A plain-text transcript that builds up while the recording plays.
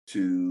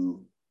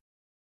to.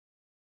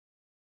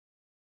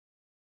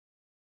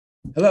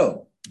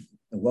 Hello,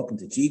 and welcome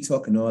to G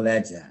Talk and All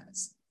That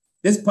Jazz.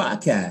 This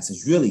podcast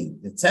is really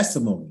the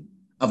testimony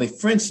of a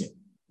friendship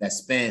that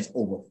spans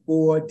over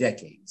 4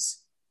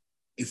 decades.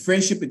 A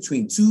friendship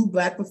between two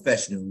Black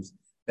professionals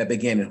that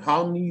began in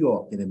Harlem, New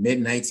York in the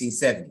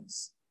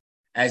mid-1970s.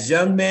 As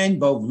young men,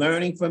 both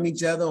learning from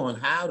each other on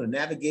how to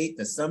navigate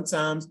the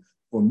sometimes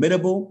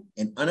formidable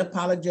and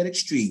unapologetic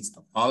streets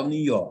of Harlem,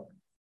 New York,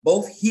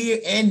 both here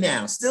and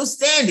now, still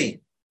standing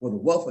with a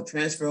wealth of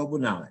transferable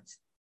knowledge.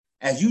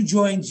 As you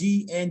join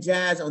G and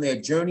Jazz on their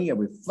journey of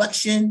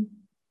reflection,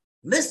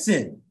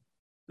 listen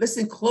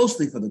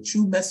closely for the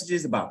true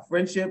messages about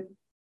friendship,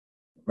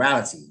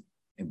 morality,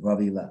 and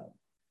brotherly love,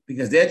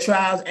 because their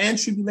trials and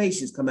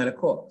tribulations come at a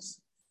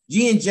cost.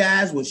 G and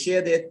Jazz will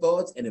share their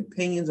thoughts and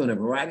opinions on a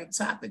variety of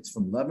topics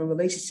from love and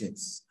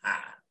relationships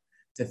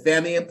to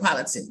family and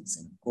politics,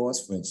 and of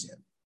course, friendship.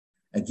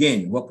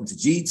 Again, welcome to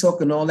G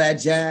Talk and All That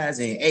Jazz.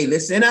 And hey,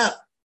 listen up.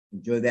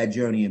 Enjoy that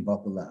journey and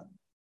buckle up.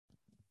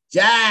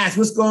 Jazz,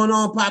 what's going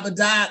on, Papa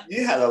Doc?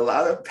 You had a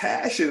lot of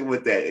passion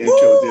with that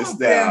intro just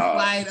now. I'm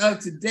fired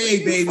up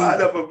today, baby.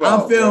 Fired up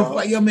about, I'm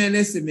feeling yo, man,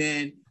 listen,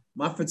 man.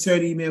 My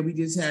fraternity, man, we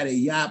just had a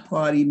yacht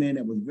party, man,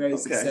 that was very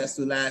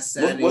successful last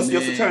Saturday. What's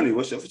your fraternity?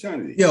 What's your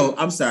fraternity? Yo,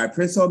 I'm sorry.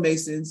 Prince Hall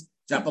Masons,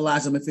 Joppa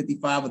Lodge number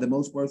 55 of the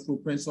most worshipful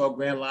Prince Hall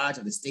Grand Lodge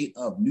of the state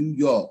of New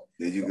York.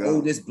 There you go.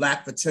 Oldest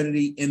Black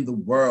fraternity in the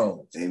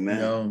world. Amen.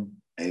 You know?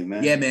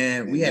 Amen. Yeah,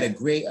 man. Amen. We had a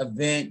great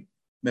event.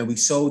 Man, we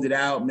sold it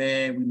out,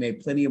 man. We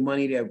made plenty of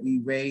money that we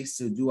raised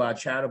to do our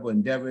charitable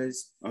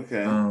endeavors.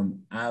 Okay.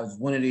 I was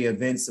one of the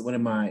events, one of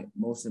my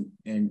most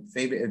and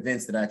favorite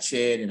events that I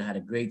chaired, and I had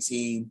a great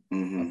team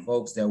of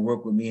folks that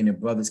worked with me, and the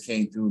brothers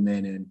came through,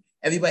 man, and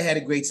everybody had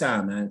a great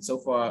time, man. So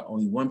far,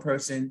 only one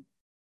person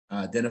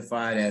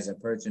identified as a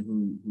person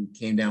who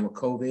came down with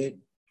COVID.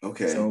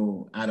 Okay.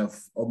 So out of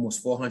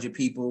almost 400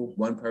 people,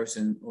 one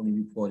person only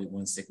reported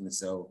one sickness.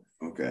 So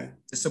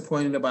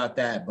disappointed about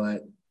that,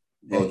 but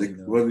well,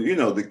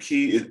 the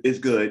key is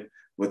good,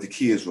 but the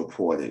key is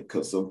reported,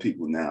 because some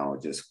people now are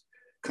just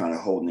kind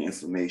of holding the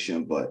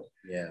information. But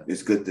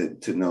it's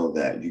good to know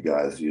that you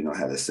guys,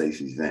 had a safe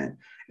event.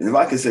 And if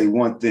I could say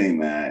one thing,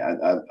 man,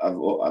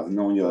 I've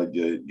known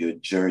your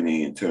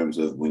journey in terms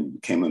of when you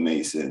became a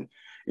Mason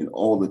and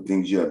all the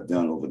things you have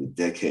done over the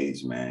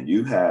decades, man.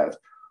 You have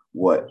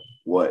what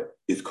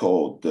is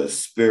called the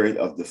spirit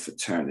of the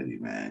fraternity,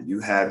 man.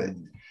 You have it,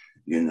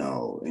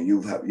 and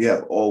you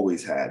have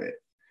always had it,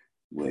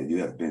 where you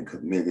have been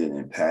committed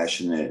and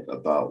passionate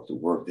about the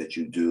work that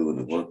you do and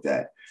the work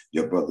that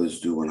your brothers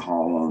do in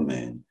Harlem,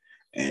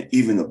 and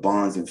even the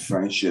bonds and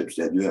friendships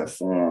that you have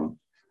formed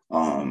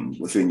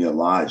within your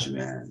lodge,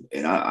 man.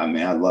 And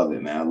I love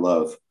it, man. I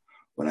love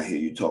when I hear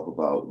you talk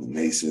about the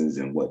Masons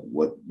and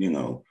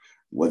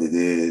what it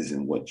is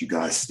and what you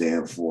guys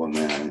stand for,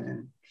 man.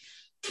 And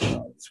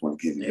I just want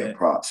to give you your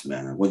props,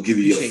 man. I want to give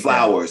you your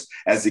flowers,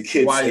 as the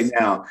kids say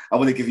now. I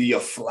want to give you your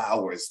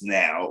flowers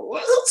now.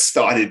 Who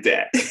started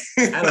that?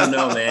 I don't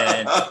know,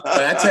 man. But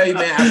I tell you,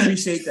 man,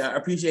 I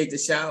appreciate the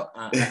shout.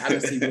 I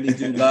honestly really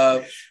do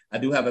love. I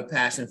do have a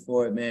passion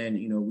for it, man.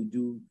 We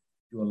do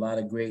a lot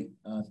of great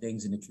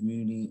things in the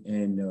community,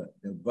 and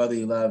the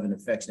brotherly love and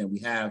affection that we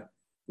have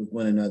with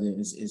one another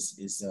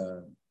is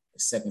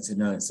second to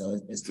none. So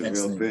it's a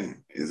excellent. Real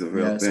thing. It's a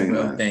real thing. It's a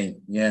real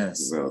thing. Yes.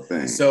 It's a real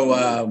thing.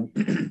 So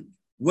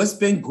what's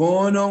been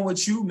going on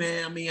with you,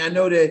 man? I mean, I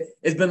know that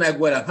it's been like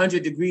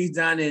 100 degrees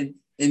down in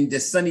the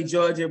sunny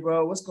Georgia,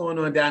 bro. What's going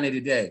on down there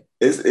today?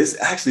 It's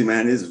actually,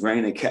 man, it's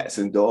raining cats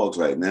and dogs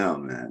right now,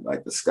 man.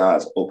 Like the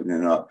sky's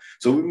opening up.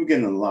 So we've been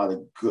getting a lot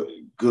of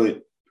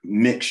good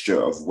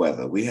mixture of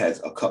weather. We had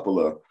a couple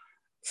of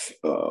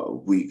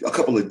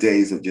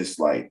days of just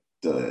like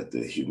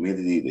the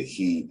humidity, the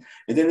heat,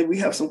 and then we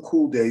have some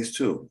cool days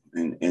too.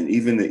 And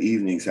even the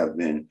evenings have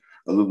been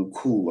a little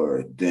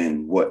cooler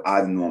than what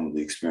I've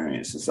normally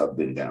experienced since I've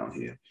been down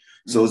here.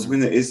 So it's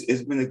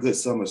been a good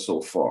summer so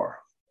far.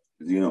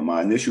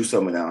 My initial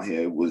summer down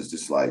here was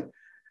just like,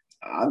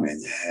 I'm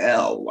in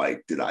hell.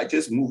 Like, did I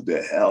just move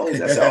to hell?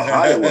 That's how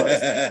hot it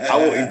was. I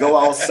wouldn't go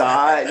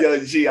outside.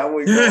 I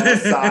wouldn't go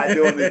outside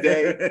during the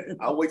day.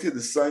 I wait till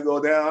the sun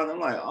go down. I'm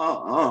like,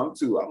 I'm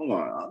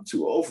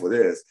too old for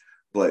this.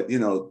 But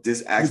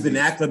this actually, you've been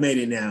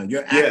acclimated now.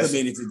 You're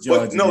acclimated to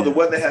Georgia. But no, the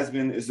weather has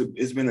been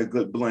it's been a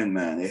good blend,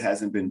 man. It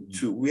hasn't been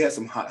too. We had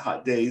some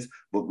hot days,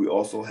 but we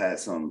also had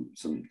some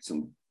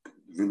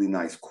really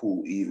nice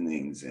cool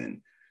evenings, and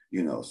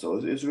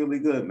so it's really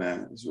good,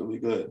 man. It's really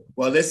good.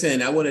 Well,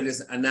 listen, I want to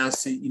just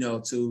announce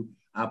to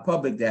our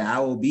public that I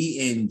will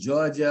be in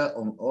Georgia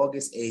on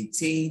August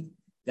 18th.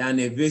 Down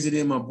there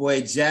visiting my boy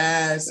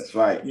Jazz. That's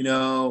right.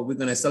 We're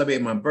gonna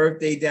celebrate my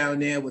birthday down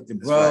there with the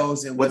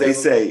bros. Right. And what they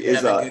say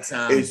is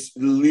it's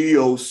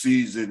Leo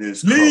season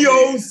is coming.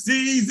 Leo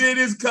season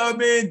is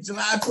coming.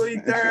 July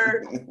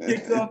 23rd.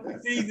 Kick off the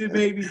season,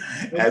 baby.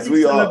 And as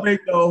we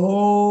celebrate the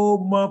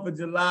whole month of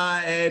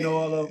July and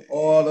all of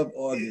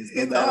August.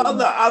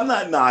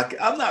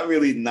 I'm not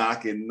really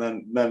knocking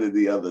none of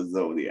the other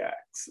zodiac.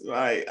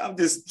 right? I'm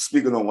just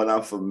speaking on what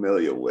I'm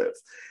familiar with.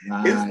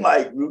 Right. It's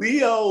like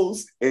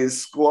Leos and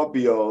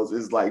Scorpios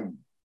is like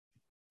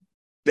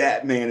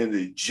Batman and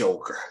the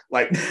Joker.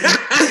 Like it's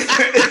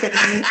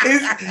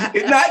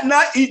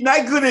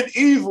not good and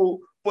evil,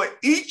 but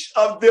each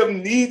of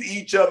them need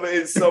each other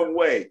in some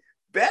way.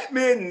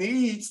 Batman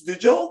needs the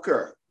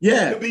Joker.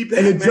 Yeah. To be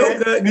Batman. And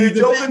the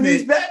Joker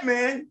needs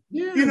Batman,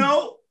 you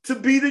know, to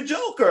be the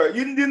Joker.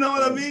 You know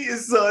what I mean?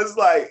 It's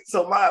like,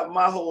 so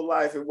my whole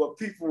life and what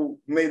people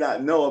may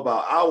not know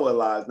about our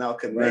lives now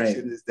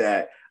connection is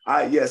that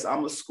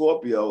I'm a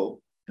Scorpio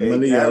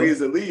and Gary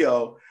is a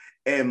Leo,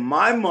 and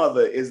my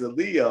mother is a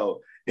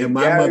Leo. And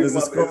my mother's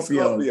a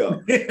Scorpio.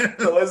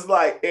 So it's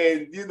like,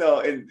 and you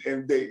know,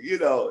 and they, you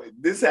know,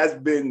 this has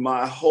been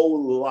my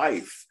whole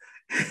life.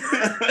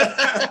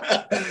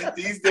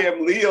 These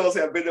damn Leos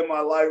have been in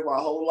my life my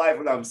whole life,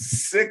 and I'm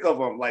sick of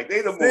them. Like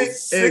they the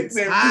most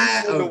sickening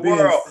people in the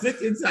world.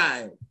 Sick and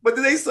tired. But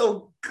they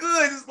so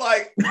good. It's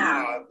like,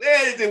 man,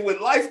 then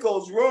when life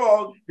goes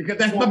wrong, because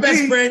that's my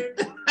best friend.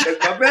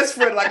 That's my best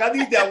friend. Like I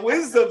need that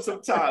wisdom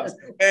sometimes.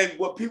 And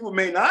what people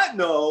may not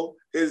know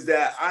is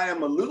that I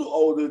am a little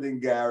older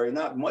than Gary,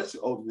 not much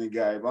older than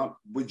Gary. But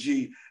with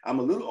G, I'm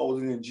a little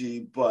older than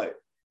G, but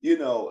you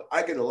know,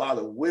 I get a lot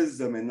of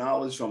wisdom and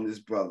knowledge from this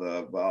brother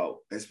about,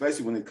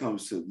 especially when it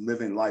comes to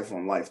living life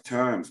on life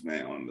terms,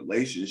 man, on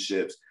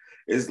relationships.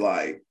 It's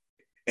like,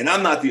 and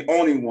I'm not the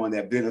only one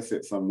that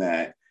benefit from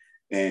that.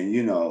 And,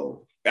 you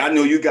know, I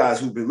know you guys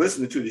who've been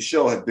listening to the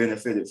show have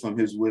benefited from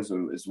his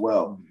wisdom as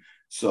well.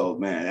 So,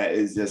 man, that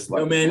is just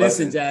like. No, man,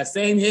 listen, Jazz,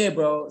 same here,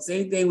 bro.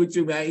 Same thing with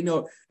you, man. You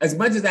know, as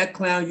much as I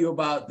clown you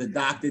about the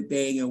doctor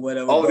thing and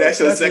whatever. Oh, bro,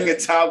 that's your second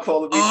time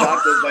calling me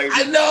doctor, baby.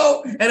 I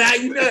know. And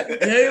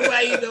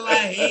everybody, you know, I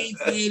hate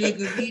saying it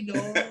because we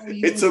know.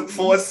 It took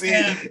 4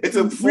 seasons. It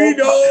took 4. We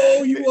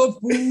know you a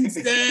food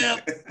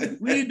stamp.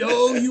 We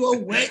know you a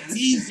wet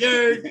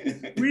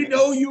t-shirt. We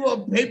know you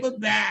a paper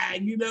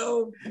bag, you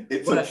know.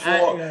 It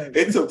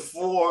took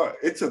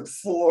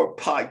 4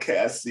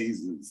 podcast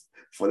seasons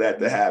for that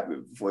to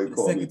happen before he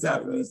called me. Second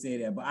time for me to say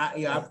that, but I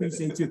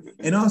appreciate you.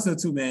 And also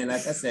too, man,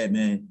 like I said,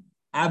 man,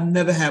 I've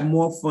never had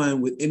more fun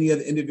with any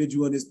other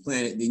individual on this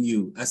planet than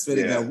you. I swear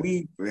to God,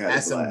 we had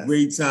some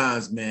great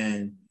times,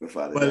 man.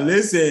 But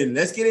listen,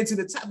 let's get into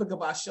the topic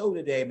of our show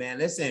today, man.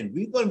 Listen,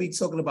 we're going to be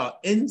talking about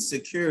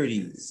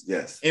insecurities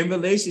in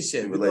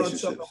relationships. We're going to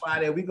talk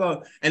about it.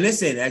 And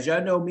listen, as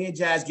y'all know, me and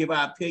Jazz give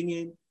our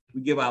opinion.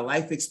 We give our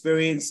life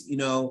experience, you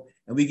know,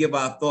 and we give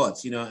our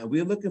thoughts, you know, and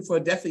we're looking for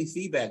definitely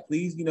feedback.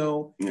 Please, you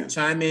know,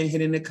 chime in, hit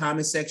in the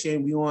comment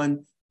section. We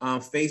on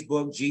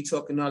Facebook, G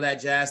Talk and all that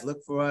jazz.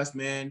 Look for us,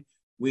 man.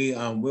 We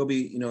will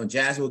be, you know,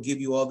 Jazz will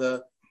give you all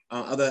the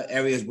other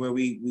areas where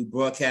we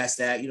broadcast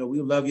that. You know,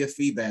 we love your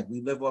feedback. We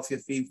live off your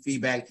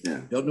feedback.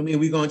 Don't mean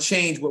we're going to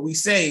change what we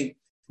say,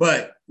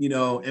 but, you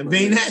know, and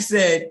being that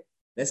said,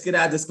 let's get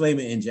our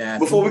disclaimer in, Jazz.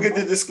 Before we get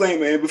the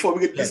disclaimer in,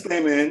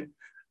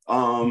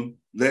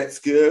 let's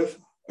give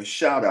a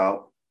shout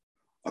out,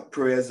 a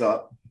prayers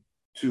up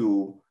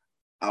to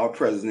our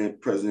president,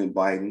 President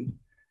Biden.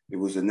 It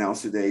was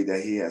announced today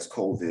that he has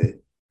COVID.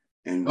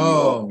 And we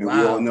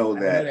all know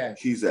that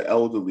he's an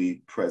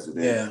elderly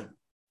president.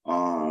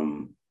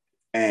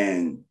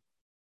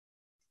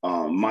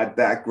 My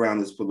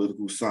background is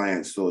political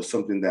science, so it's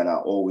something that I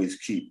always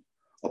keep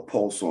a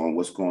pulse on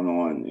what's going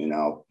on in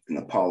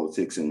the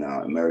politics in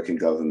our American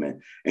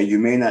government. And you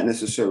may not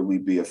necessarily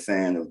be a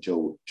fan of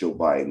Joe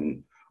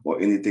Biden or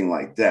anything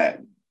like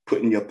that.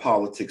 Putting your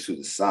politics to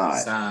the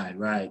side.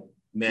 Right.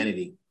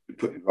 Humanity.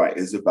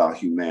 It's about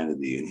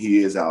humanity. And he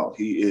is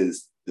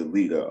the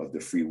leader of the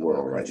free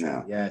world right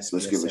now. Yes.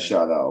 Let's give a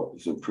shout out,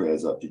 some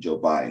prayers up to Joe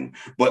Biden.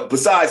 But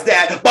besides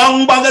that,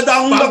 bang bang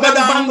dong bang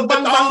bang bang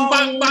bang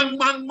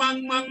bang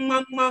bang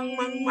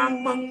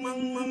bang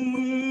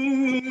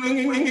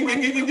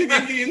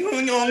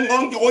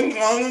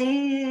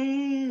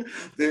bang.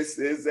 This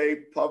is a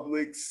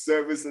public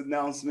service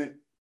announcement.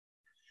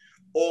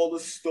 All the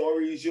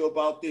stories you're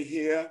about to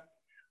hear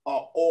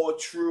are all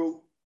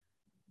true.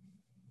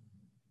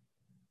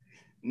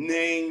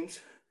 Names,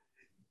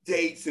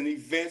 dates, and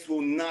events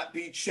will not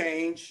be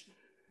changed.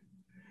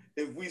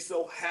 If we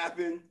so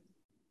happen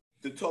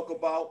to talk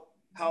about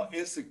how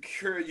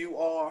insecure you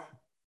are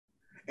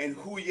and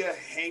who you're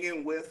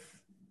hanging with,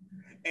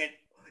 and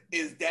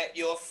is that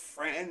your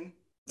friend?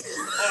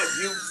 Are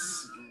you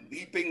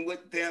sleeping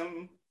with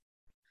them?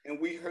 And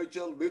we heard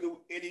your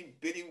little itty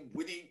bitty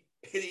witty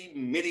pity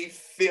mitty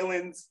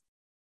feelings.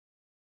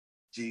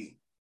 Gee,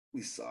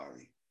 we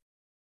sorry.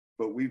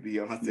 But we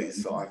Beyonce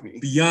sorry.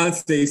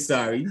 Beyonce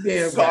sorry.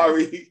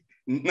 Sorry.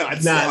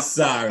 Not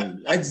sorry.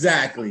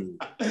 Exactly.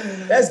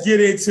 Let's get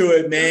into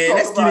it, man.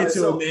 Let's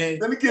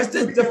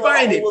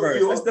define it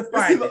first. Let's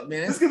define it,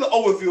 man. Let's give an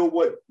overview of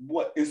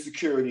what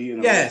insecurity in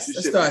a relationship.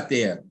 Let's start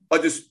there.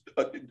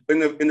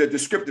 In a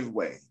descriptive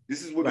way.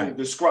 This is what we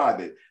describe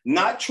it.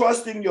 Not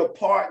trusting your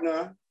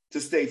partner to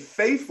stay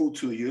faithful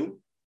to you,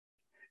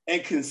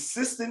 and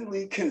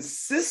consistently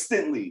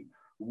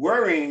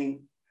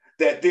worrying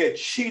that they're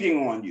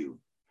cheating on you,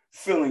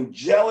 feeling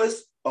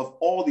jealous of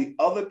all the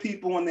other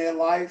people in their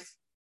life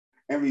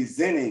and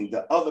resenting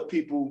the other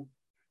people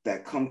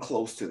that come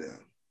close to them.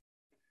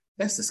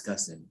 That's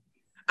disgusting.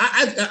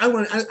 I'm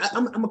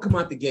gonna come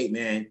out the gate,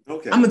 man.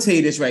 Okay. I'm gonna tell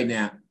you this right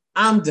now.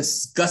 I'm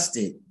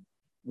disgusted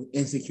with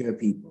insecure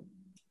people.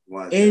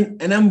 Why?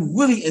 And I'm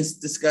really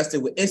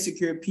disgusted with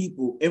insecure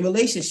people in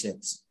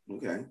relationships.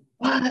 Okay.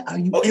 Why are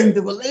you in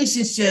the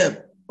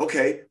relationship?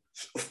 Okay.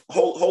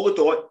 Hold the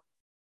thought.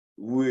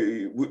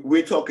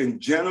 We're talking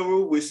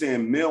general. We're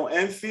saying male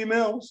and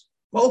females.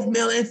 Both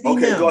male and female.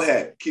 Okay, go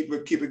ahead. Keep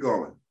it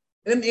going.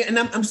 And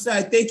I'm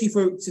sorry. Thank you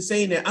for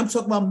saying that. I'm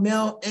talking about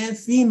male and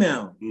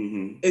female.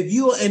 Mm-hmm. If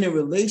you are in a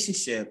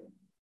relationship,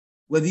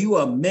 whether you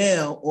are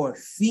male or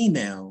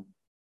female,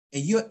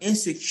 and you're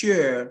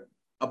insecure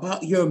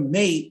about your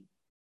mate,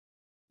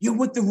 you're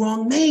with the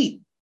wrong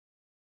mate.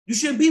 You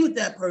shouldn't be with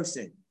that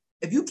person.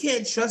 If you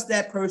can't trust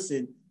that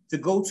person to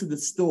go to the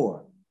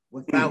store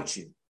without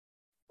you,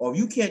 or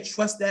you can't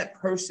trust that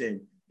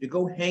person to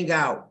go hang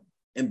out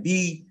and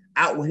be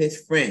out with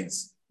his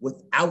friends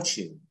without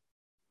you,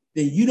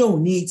 then you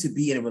don't need to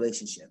be in a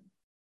relationship.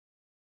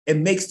 It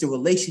makes the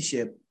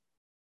relationship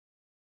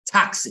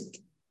toxic.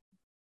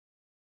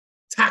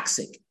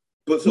 Toxic.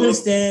 But you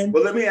understand?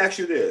 But let me ask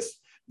you this.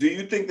 Do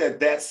you think that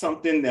that's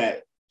something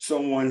that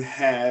someone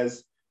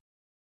has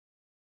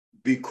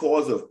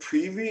because of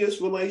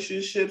previous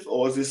relationships,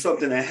 or is it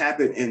something that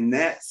happened in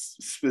that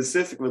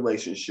specific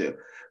relationship?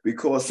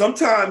 Because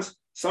sometimes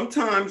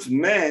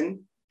men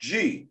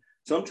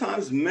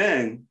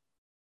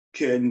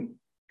can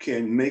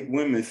make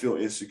women feel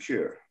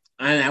insecure.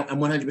 I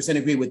 100%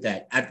 agree with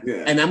that.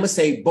 And I'm going to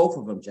say both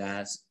of them,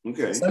 Jazz.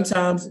 Okay.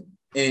 Sometimes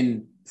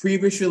in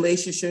previous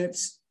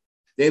relationships,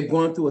 they've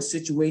gone through a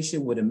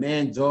situation where the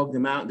man dogged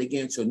them out and they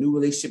get into a new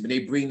relationship and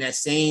they bring that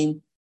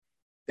same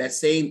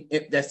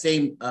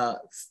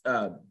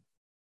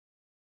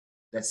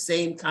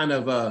kind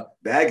of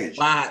baggage.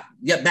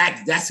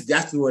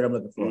 That's the word I'm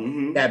looking for.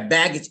 Mm-hmm. That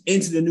baggage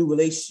into the new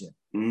relationship.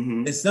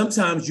 Mm-hmm. And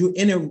sometimes you're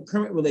in a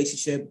current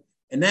relationship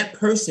and that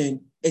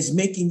person is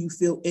making you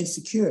feel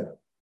insecure,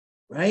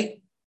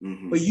 right?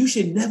 Mm-hmm. But you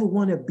should never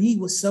want to be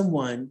with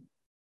someone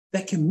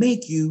that can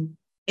make you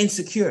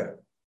insecure.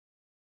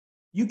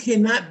 You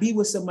cannot be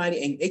with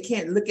somebody and they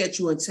can't look at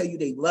you and tell you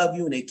they love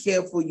you and they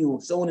care for you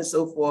and so on and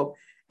so forth,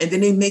 and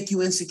then they make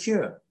you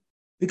insecure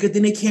because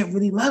then they can't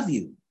really love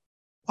you.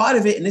 Part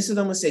of it, and this is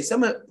what I'm going to say,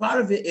 part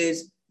of it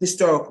is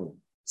historical.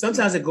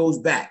 Sometimes it goes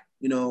back,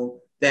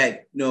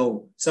 that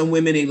some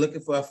women, they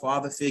looking for a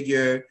father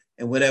figure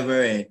and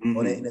whatever, and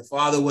or the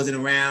father wasn't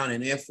around,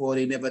 and therefore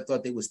they never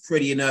thought they was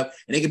pretty enough,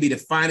 and they could be the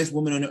finest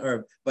woman on the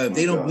earth, but if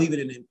they don't believe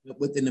it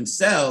within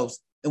themselves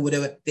and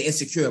whatever, they're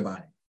insecure about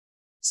it.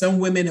 Some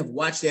women have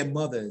watched their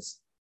mothers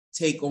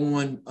take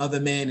on other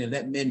men and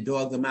let men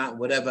dog them out,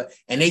 whatever,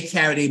 and they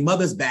carry their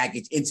mother's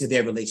baggage into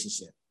their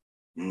relationship,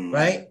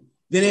 right?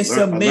 Then there's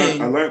some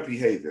men. I learned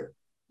behavior.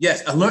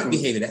 Yes, a learned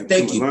behavior.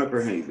 Thank you. Learned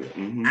behavior.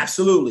 Mm-hmm.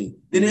 Absolutely.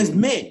 Then there's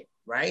men,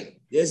 right?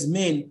 There's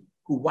men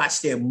who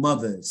watch their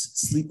mothers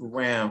sleep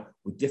around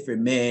with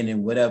different men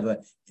and whatever,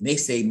 and they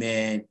say,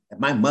 man, if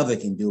my mother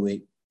can do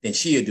it, then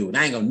she'll do it.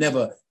 I ain't gonna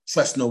never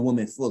trust no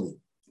woman fully.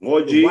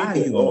 Or G,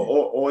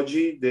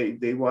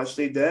 they watch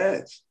their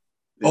dads.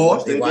 They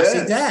watch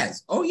their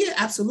dads. Oh yeah,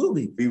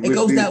 absolutely. It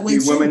goes that way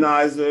too.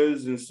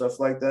 Womenizers and stuff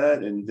like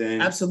that, and then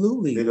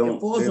absolutely, it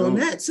falls on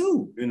that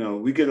too.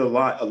 We get a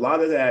lot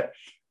of that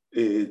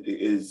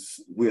is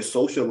we're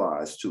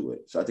socialized to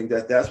it. So I think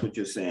that's what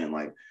you're saying.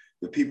 Like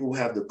the people who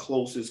have the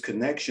closest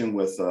connection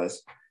with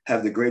us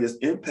have the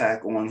greatest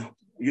impact on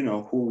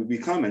who we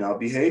become and our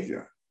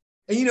behavior.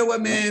 And you know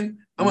what, man?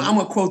 I'm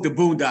gonna quote the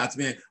Boondocks,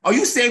 man. Are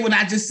you saying what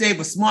I just said,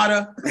 but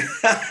smarter?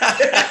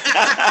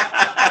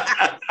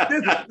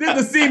 There's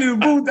a scene in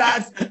the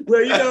Boondocks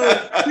where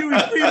Huey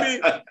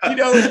Freeman,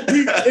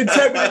 he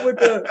interpreted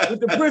what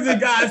the prison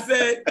guy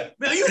said.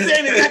 Man, are you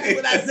saying exactly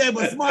what I said,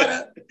 but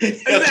smarter?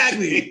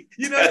 Exactly.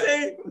 You know what I'm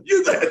saying?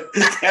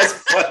 That's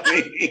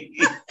funny.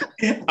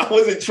 I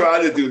wasn't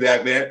trying to do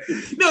that, man.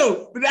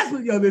 No, but that's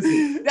what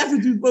listen. That's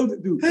what you're supposed to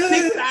do.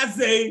 Take what I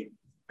say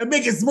and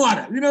make it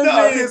smarter. You know what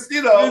I'm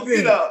saying?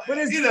 But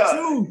it's the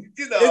truth.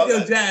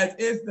 It's Jazz.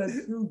 It's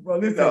the truth, bro.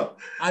 Listen,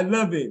 I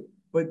love it.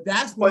 But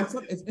that's what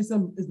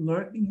it's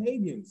learned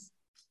behaviors.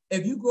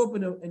 If you grow up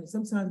and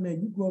sometimes, man,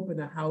 you grow up in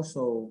a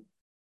household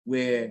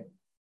where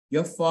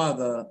your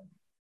father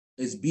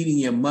is beating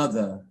your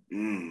mother,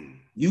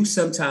 you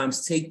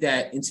sometimes take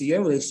that into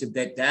your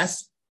relationship.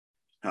 That's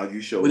how you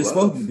show what it's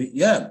supposed to be.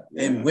 Yeah.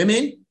 And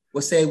women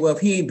will say, well,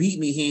 if he ain't beat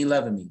me, he ain't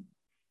loving me.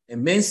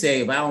 And men say,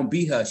 if I don't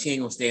beat her, she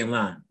ain't gonna stay in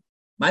line.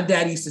 My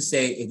dad used to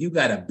say, if you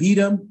gotta beat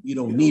him, you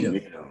don't need him.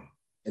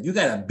 If you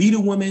gotta beat a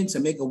woman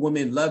to make a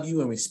woman love you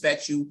and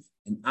respect you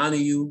and honor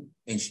you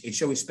and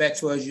show respect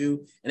towards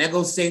you, and that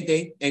goes the same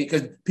thing. And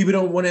because people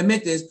don't want to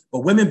admit this, but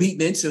women beat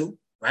men too,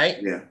 right?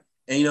 Yeah.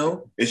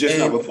 And it's just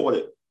not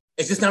reported.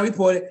 It's just not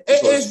reported.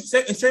 It is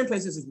in certain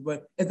places,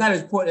 but it's not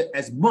as reported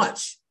as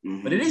much.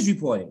 But it is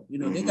reported.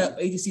 They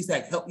got agencies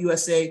like Help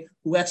USA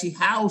who actually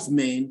house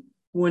men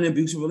who are in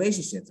abusive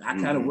relationships. I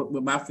kind of work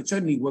with my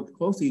fraternity, work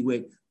closely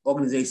with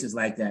organizations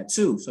like that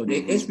too. So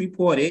it's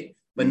reported,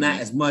 but not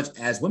as much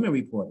as women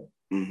report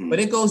it. But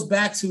it goes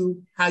back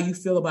to how you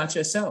feel about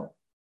yourself.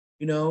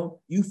 You know,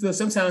 you feel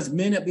sometimes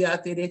men that be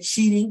out there, they're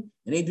cheating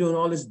and they doing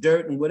all this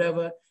dirt and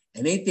whatever,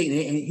 and they think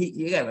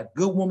you got a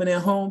good woman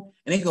at home,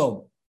 and they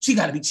go, she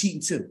got to be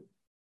cheating too.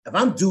 If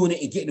I'm doing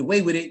it and getting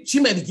away with it, she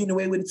may be getting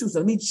away with it too. So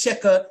let me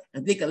check her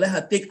and let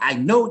her think I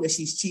know that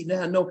she's cheating.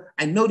 Let her know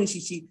I know that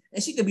she's cheating,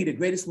 and she could be the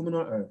greatest woman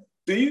on earth.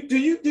 Do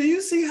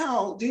you see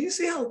how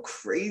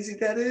crazy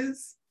that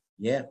is?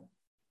 Yeah.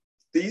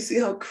 Do you see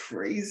how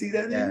crazy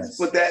that is?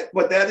 But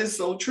that is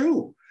so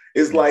true.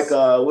 It's like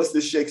what's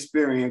the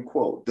Shakespearean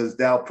quote? Does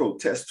thou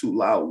protest too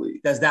loudly?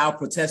 Does thou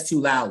protest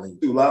too loudly?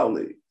 Too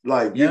loudly.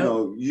 Like, you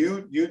know,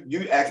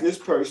 you ask this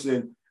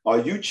person, are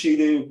you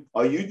cheating?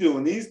 Are you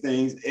doing these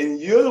things? And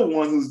you're the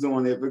one who's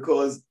doing it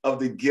because of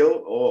the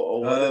guilt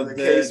or whatever the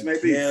case may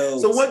be.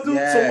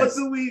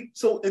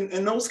 So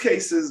in those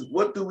cases,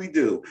 what do we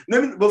do?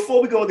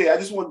 Before we go there, I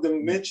just wanted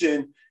to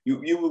mention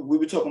we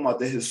were talking about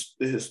the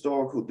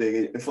historical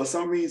thing. And for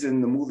some reason,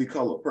 the movie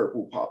Color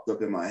Purple popped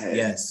up in my head.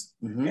 Yes.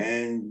 Mm-hmm.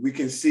 And we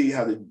can see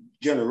how the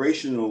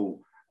generational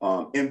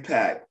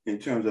impact in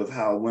terms of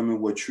how women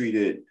were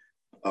treated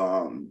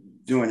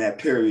during that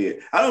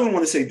period. I don't even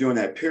want to say during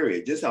that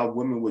period, just how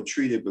women were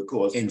treated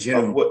because in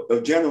general.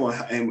 of general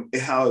and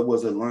how it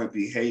was a learned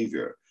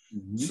behavior.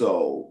 Mm-hmm.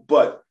 So,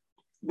 but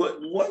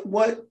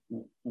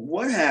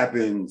what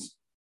happens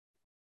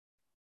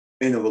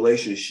in a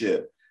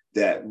relationship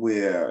that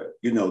where,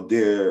 you know,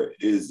 there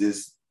is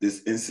this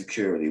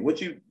insecurity? From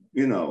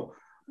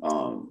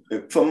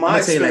my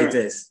experience, say like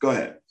this. Go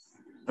ahead.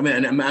 I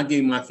mean, I'll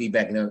give you my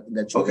feedback and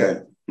that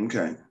you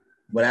Okay.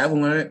 What I've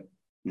learned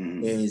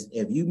is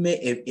if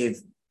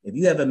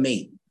you have a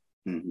mate,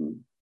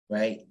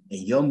 right, and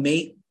your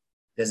mate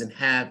doesn't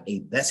have a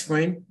best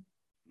friend,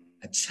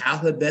 a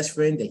childhood best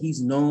friend that he's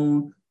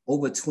known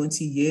over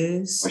 20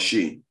 years,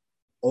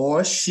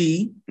 or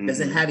she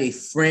doesn't have a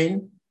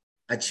friend,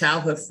 a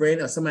childhood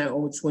friend, or somebody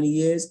over 20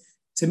 years,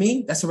 to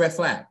me, that's a red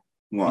flag.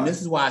 Why? And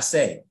this is why I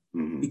say,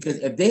 because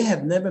if they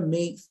have never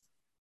made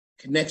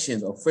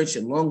connections or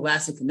friendship,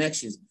 long-lasting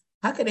connections,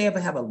 how could they ever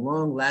have a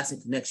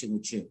long-lasting connection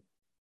with you?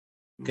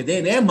 Because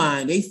in their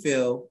mind, they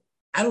feel,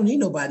 I don't need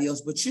nobody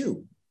else but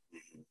you.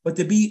 But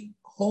to be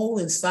whole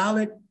and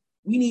solid,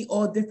 we need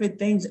all different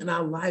things in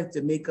our life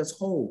to make us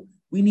whole.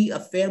 We need a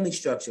family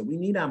structure. We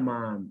need our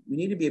mom. We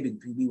need to be able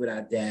to be with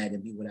our dad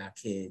and be with our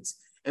kids.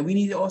 And we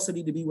need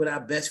to be with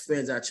our best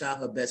friends, our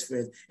childhood best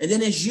friends. And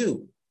then it's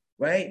you,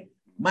 right?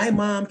 My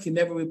mom can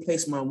never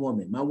replace my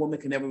woman. My woman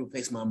can never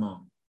replace my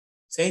mom.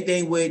 Same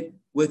thing with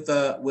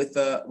a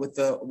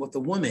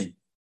woman.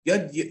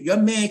 Your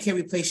man can't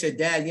replace your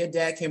dad. Your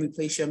dad can't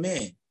replace your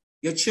man.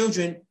 Your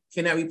children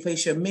cannot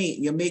replace your mate.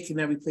 Your mate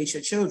cannot replace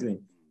your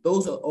children.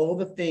 Those are all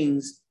the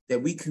things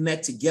that we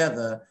connect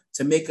together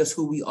to make us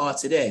who we are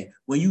today.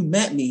 When you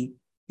met me,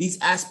 these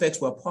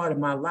aspects were a part of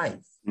my life.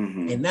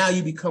 And now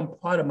you become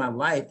part of my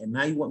life, and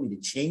now you want me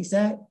to change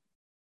that?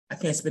 I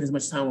can't spend as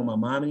much time with my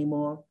mom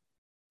anymore.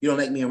 You don't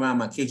like me around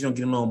my kids. You don't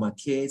get along with my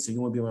kids, so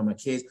you want to be around my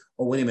kids.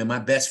 Or wait a minute, my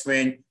best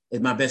friend is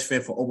my best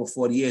friend for over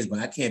 40 years, but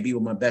I can't be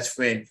with my best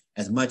friend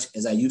as much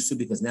as I used to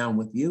because now I'm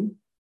with you.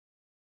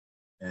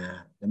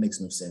 Nah, that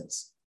makes no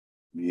sense.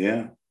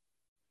 Yeah.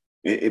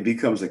 It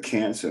becomes a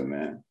cancer,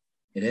 man.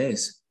 It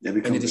is. And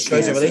it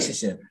destroys a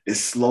relationship. It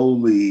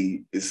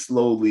slowly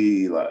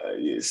like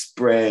it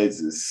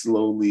spreads, it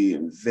slowly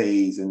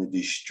invades, and it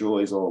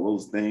destroys all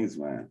those things,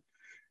 man.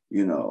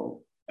 You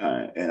know,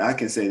 and I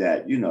can say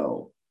that, you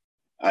know,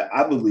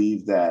 I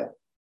believe that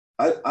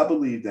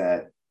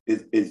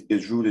it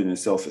is rooted in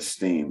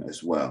self-esteem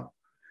as well.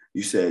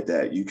 You said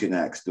that you can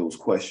ask those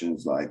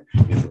questions like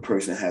if a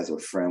person has a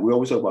friend. We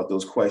always talk about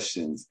those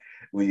questions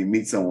when you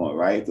meet someone,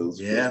 right?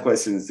 Those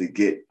questions to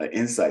get an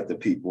insight to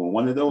people. And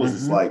one of those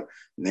is like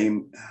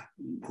name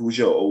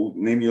your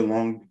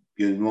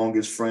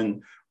longest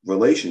friend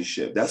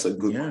relationship. That's a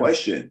good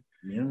question,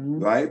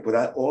 right? But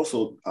I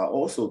also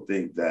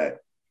think that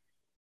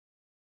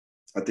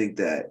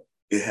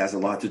it has a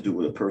lot to do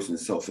with a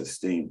person's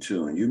self-esteem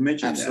too. And you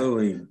mentioned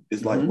that.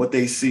 It's like what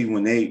they see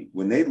when they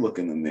look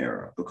in the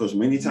mirror, because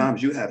many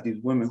times you have these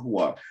women who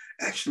are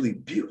actually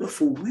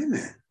beautiful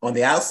women. On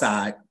the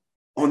outside.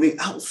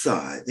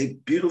 They're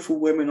beautiful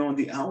women on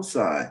the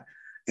outside.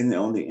 And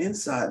on the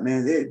inside,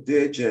 man,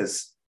 they're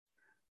just,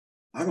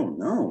 I don't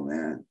know,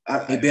 man.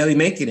 They barely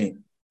making it.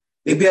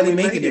 They barely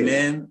making it,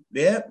 man.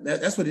 Yeah,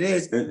 that's what it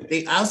is.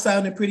 They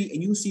outside and pretty,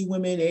 and you see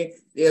women,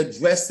 they're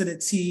dressed to the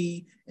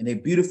T, and they're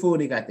beautiful,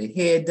 and they got their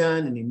hair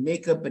done, and their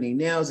makeup, and their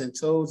nails and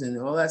toes, and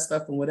all that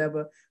stuff, and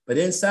whatever. But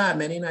inside,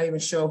 man, they're not even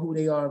sure who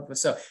they are for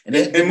self. And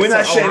we're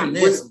not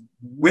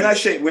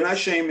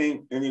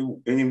shaming any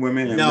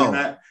women,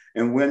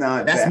 and we're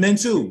not. That's men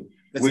too.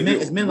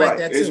 It's men like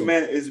that too.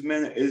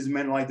 It's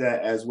men like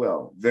that as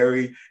well.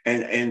 Very,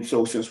 and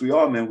so since we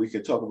are men, we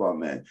can talk about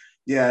men.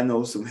 Yeah, I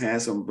know some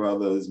handsome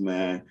brothers,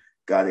 man,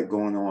 got it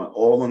going on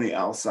all on the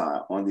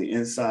outside. On the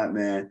inside,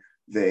 man,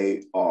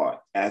 they are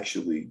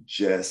actually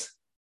just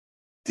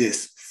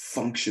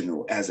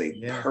dysfunctional as a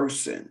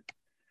person.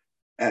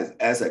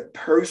 As a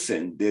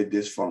person, they're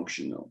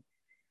dysfunctional.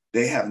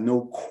 They have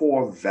no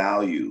core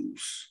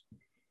values.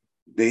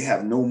 They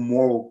have no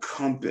moral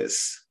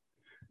compass.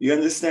 You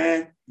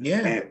understand?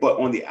 Yeah. But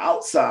on the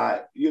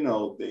outside, you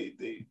know,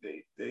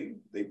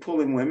 they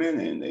pulling women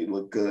and they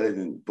look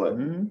good. But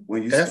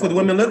when you that's what the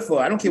women look for.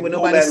 I don't care what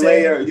nobody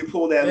says. You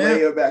pull that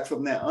layer back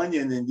from that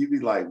onion, and you be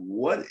like,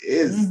 "What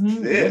is this?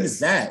 What is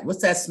that?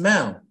 What's that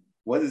smell?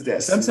 What is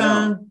that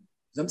smell?"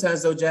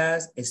 Sometimes though,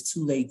 Jazz, it's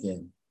too late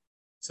then.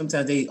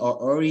 Sometimes they are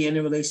already in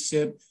a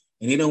relationship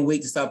and they don't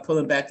wait to start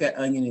pulling back that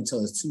onion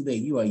until it's too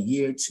late. You are a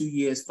year, 2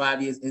 years,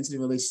 5 years into the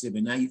relationship,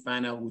 and now you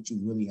find out what you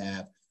really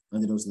have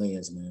under those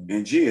layers, man.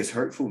 And it's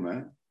hurtful,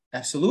 man.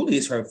 Absolutely,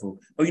 it's hurtful.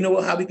 But you know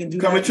what? How we can do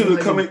coming to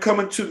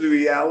the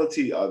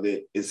reality of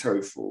it is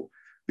hurtful.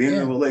 Being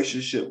in a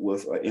relationship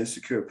with an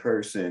insecure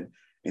person,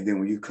 and then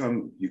when you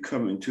come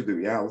into the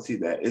reality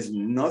that is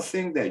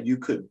nothing that you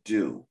could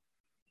do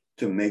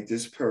to make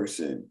this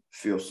person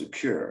feel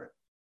secure.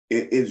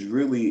 It is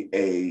really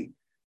a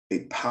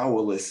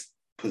powerless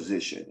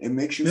position. It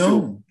makes you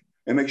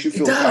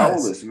feel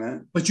powerless,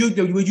 man. But you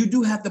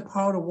do have the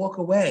power to walk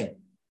away.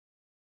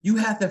 You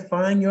have to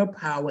find your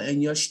power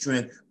and your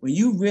strength when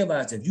you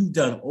realize that you've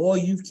done all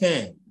you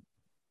can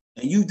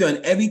and you've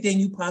done everything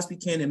you possibly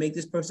can to make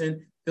this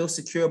person feel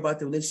secure about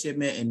the relationship,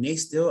 man, and they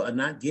still are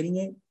not getting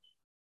it.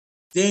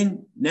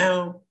 Then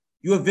now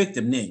you're a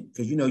victim then,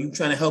 because you know you're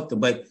trying to help them.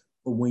 But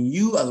when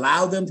you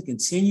allow them to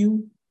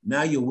continue,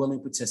 now you're a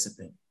willing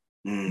participant.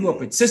 You are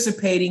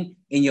participating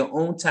in your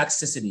own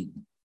toxicity.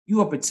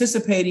 You are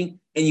participating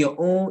in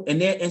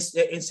their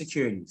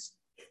insecurities.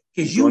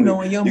 Because you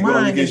know in your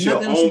mind there's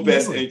your nothing own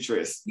best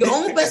interest. Your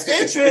own best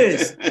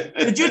interest.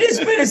 But you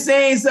just finished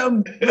saying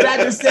something what I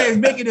just said is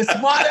making it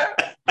smarter.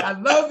 I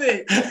love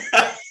it.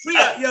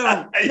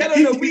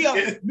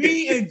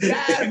 Me and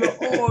Jazz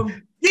are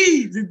on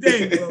key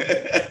today, bro.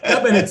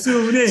 I better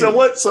tune in. So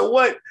what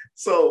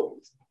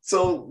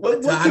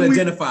how to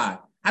identify?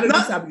 How do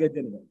this topic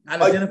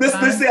identify?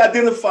 Let's say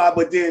identify,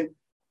 but then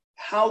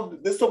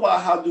let's talk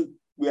about how do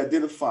we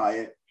identify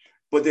it,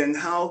 but then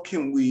how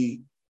can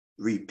we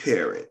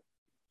repair it?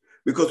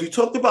 Because we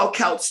talked about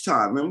couch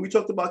time. Remember we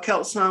talked about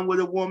couch time with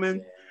a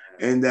woman,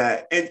 and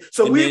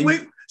so we're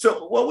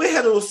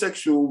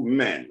heterosexual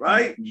men,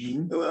 right?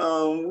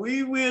 Mm-hmm.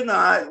 We're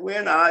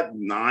not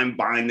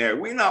non-binary.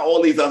 We're not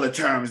all these other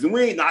terms, and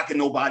we ain't knocking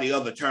nobody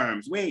other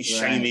terms. We ain't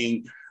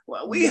shaming.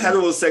 Well, we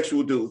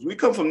heterosexual dudes. We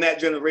come from that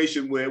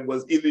generation where it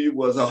was either you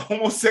was a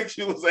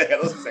homosexual or a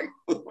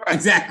heterosexual. Right?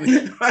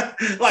 Exactly. Like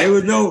there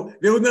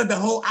was not the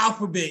whole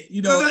alphabet,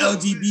 you know,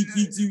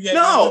 LGBTQ.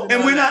 No,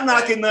 and we're not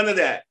knocking none of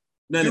that.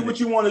 Do what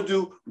you want to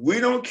do. We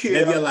don't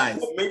care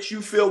what makes you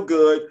feel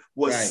good,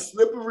 what's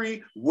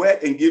slippery,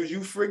 wet, and gives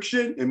you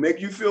friction and make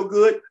you feel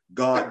good.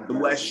 God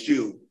bless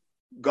you.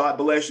 God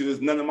bless you.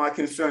 It's none of my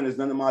concern. It's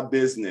none of my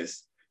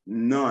business.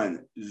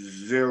 None.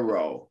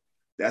 Zero.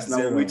 That's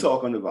not what we're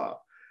talking about.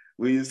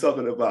 We're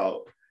talking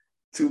about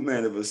two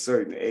men of a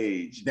certain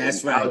age.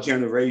 That's right. Our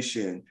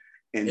generation.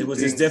 And it was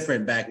just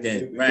different back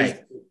then.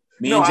 Right.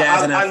 Me and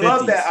Jazz in our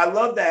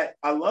 50s.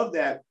 I love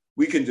that.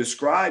 We can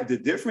describe the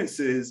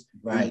differences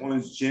in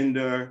one's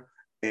gender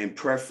and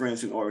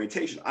preference and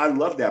orientation. I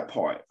love that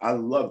part. I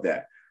love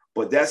that.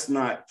 But that's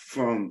not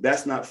from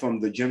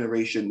the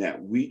generation that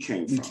we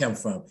came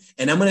from.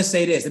 And I'm going to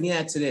say this. Let me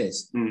add to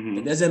this. Mm-hmm.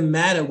 It doesn't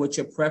matter what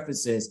your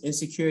preference is.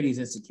 Insecurity is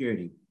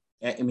insecurity.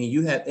 I mean,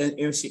 you have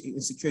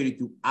insecurity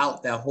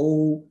throughout that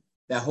whole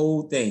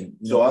thing.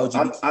 So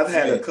I've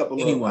had a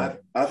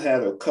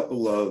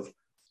couple of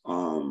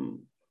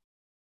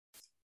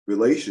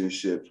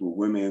relationships with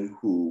women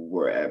who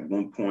were at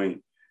one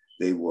point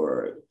they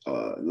were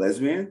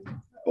lesbian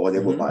or they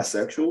were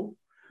bisexual,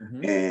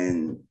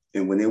 and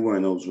when they were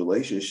in those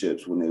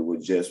relationships, when they were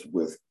just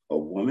with a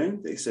woman,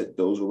 they said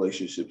those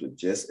relationships are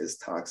just as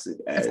toxic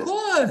as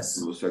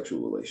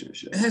homosexual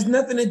relationships. It has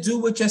nothing to do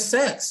with your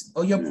sex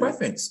or your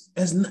preference.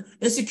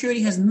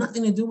 Insecurity has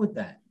nothing to do with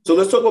that. So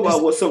let's talk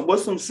about what's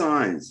some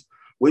signs.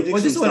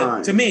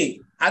 To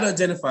me, how to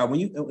identify when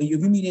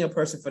you're meeting a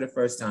person for the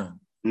first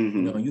time.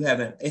 Mm-hmm. You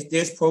know,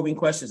 there's probing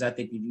questions I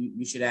think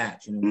you should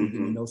ask. You know, when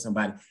you know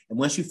somebody, and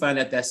once you find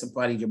out that's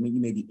somebody you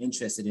may be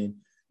interested in,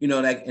 you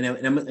know, like, and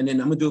then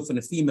I'm gonna do it from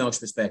the female's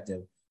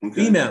perspective.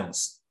 Okay.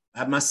 Females.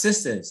 My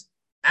sisters,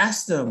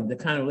 ask them the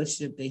kind of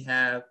relationship they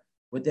have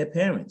with their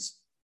parents.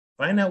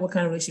 Find out what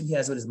kind of relationship he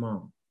has with his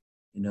mom.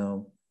 You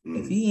know,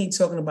 if he ain't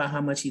talking about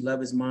how much he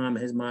loves his mom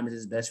is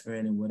his best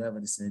friend and whatever,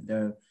 this and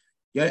that,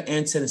 your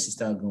antennas should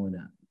start going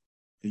up.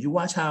 If you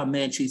watch how a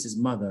man treats his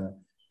mother,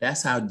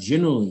 that's how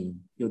generally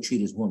he'll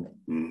treat his woman.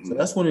 Mm-hmm. So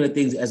that's one of the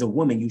things as a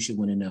woman you should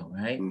want to know,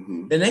 right?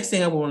 Mm-hmm. The next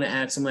thing I want to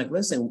ask him, like,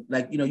 listen,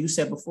 like, you know, you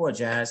said before,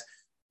 Jazz,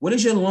 what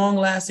is your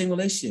long-lasting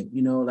relationship?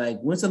 You know, like,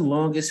 what's the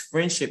longest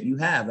friendship you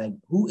have? Like,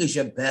 who is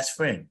your best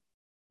friend?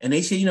 And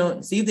they should, you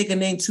know, see if they can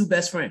name two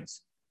best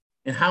friends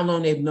and how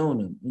long they've known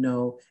them, you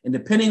know, and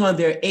depending on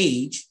their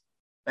age,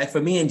 like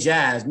for me and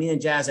Jazz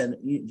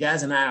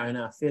and I are in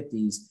our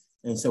 50s.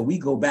 And so we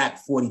go back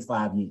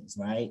 45 years,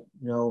 right?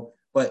 You know,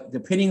 But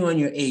depending on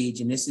your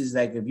age, and this is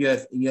like if you're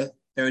in your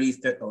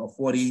 30s or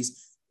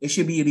 40s, it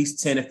should be at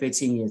least 10 or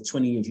 15 years,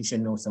 20 years. You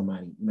should know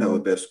somebody. You know,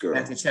 best girl.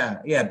 As a child.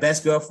 Yeah,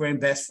 best girlfriend,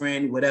 best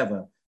friend,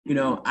 whatever. You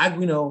know,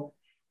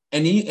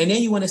 and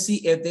then you want to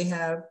see if they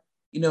have,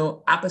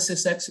 opposite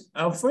sex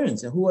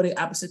friends, and who are the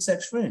opposite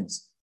sex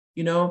friends.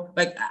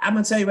 Like I'm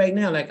gonna tell you right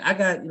now, like I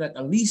got like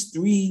at least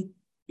 3,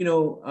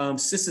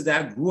 sisters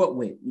that I grew up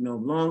with,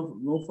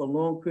 for a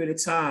long period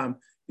of time.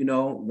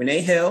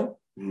 Renee Hill,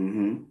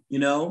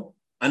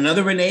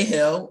 another Renee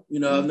Hill. I've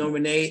known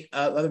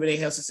other Renee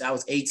Hill since I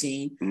was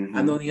 18.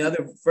 I've known the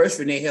other first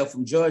Renee Hill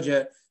from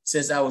Georgia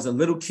since I was a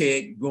little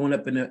kid growing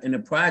up in the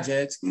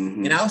projects.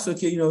 And I also,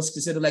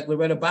 considered like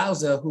Loretta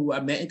Bowser, who I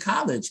met in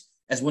college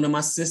as one of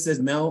my sister's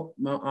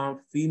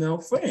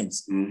female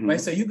friends. Right.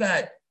 So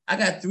I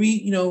got 3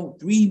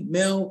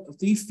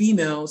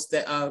 females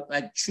that are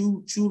like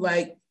true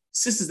like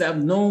sisters that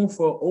I've known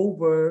for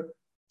over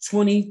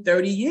 20,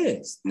 30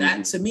 years.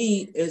 That to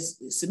me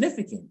is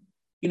significant,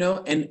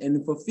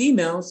 and for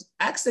females,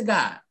 ask the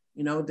guy,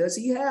 does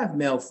he have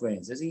male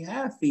friends? Does he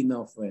have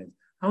female friends?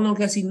 How long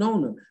has he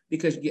known them?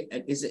 Because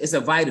it's a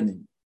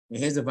vitamin. And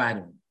here's a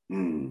vitamin.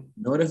 In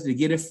order to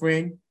get a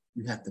friend,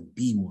 you have to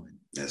be one.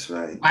 That's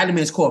right.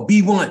 Vitamin is called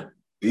be one.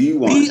 Be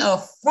one. Be a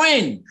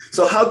friend.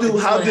 So how do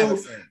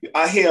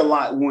I hear a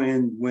lot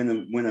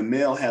when a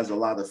male has a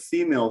lot of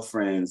female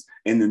friends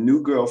and the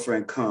new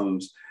girlfriend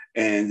comes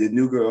and the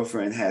new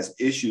girlfriend has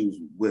issues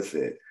with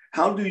it.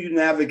 How do you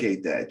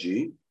navigate that,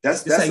 G?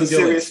 That's a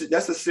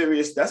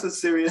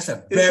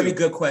very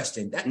good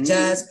question.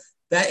 Jazz,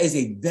 that is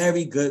a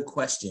very good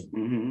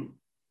question.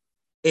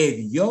 If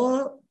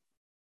your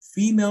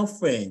female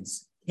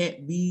friends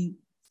can't be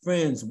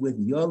friends with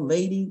your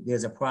lady,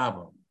 there's a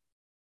problem.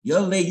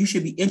 Your lady, you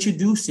should be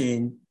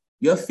introducing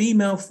your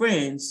female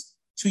friends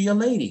to your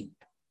lady.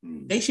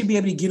 They should be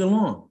able to get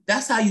along.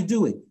 That's how you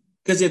do it.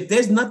 Because if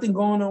there's nothing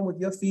going on with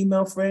your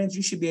female friends,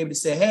 you should be able to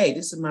say, hey,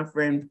 this is my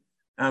friend,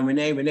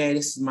 Renee,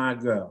 this is my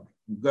girl,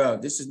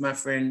 this is my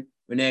friend,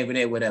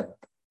 Renee, whatever.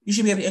 You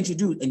should be able to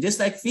introduce. And just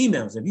like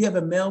females, if you have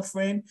a male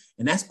friend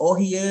and that's all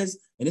he is,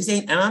 and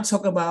I'm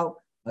talking about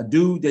a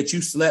dude that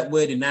you slept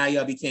with and now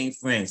y'all became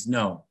friends.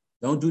 No,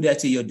 don't do that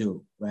to your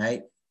dude,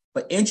 right?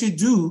 But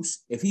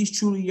introduce, if he's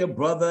truly your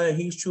brother and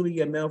he's truly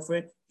your male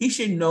friend, he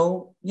should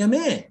know your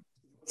man.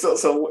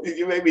 So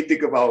you made me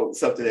think about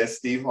something that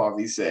Steve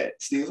Harvey said.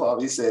 Steve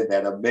Harvey said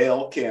that a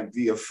male can't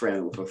be a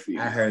friend with a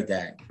female. I heard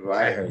that.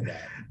 Right? I heard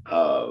that.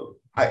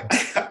 I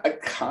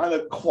kind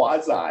of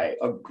quasi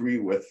agree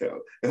with him.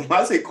 And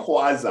when I say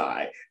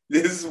quasi,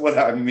 this is what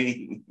I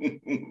mean.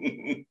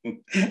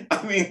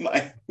 I mean,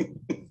 like,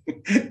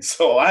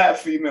 so I have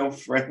female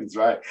friends,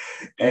 right?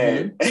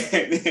 And,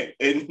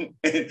 and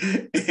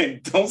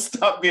don't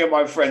stop being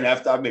my friend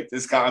after I make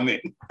this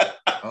comment.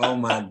 Oh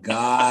my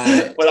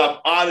God. But I'm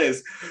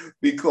honest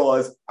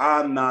because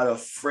I'm not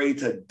afraid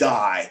to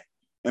die.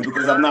 And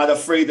because I'm not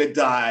afraid to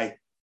die,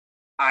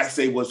 I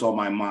say what's on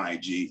my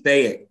mind, G.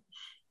 Say it.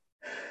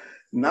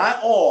 Not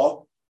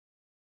all,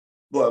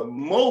 but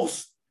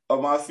most of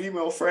my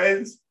female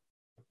friends,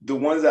 the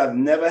ones I've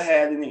never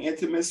had any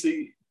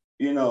intimacy,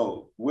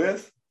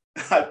 with,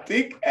 I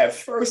think at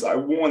first I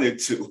wanted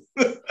to.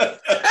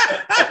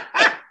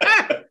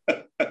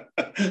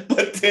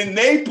 But then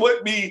they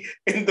put me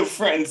in the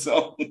friend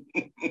zone.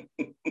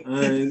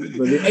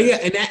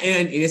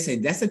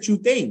 Listen, that's a true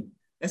thing.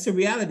 That's a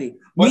reality.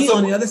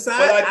 On the other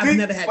side, I've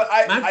never had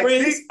my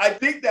friends. I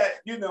think that,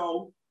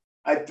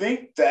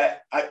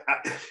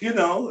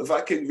 if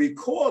I can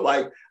recall,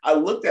 like I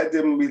looked at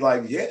them and be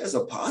like, yeah, it's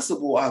a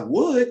possible I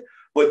would.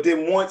 But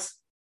then once,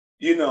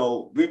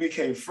 we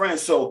became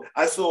friends. So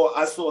I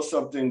saw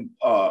something,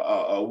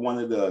 one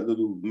of the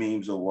little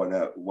memes or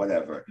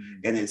whatever.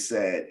 And it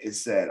said,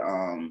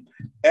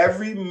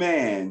 every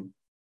man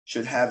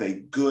should have a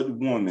good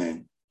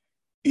woman,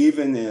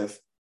 even if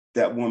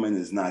that woman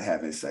is not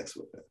having sex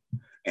with him.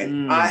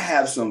 And I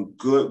have some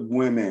good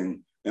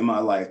women in my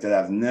life that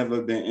I've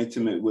never been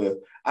intimate with.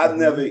 I've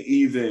never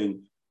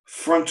even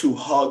frontal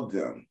hugged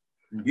them.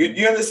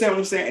 You understand what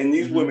I'm saying? And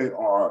these women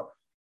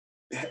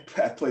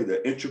have played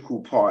an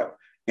integral part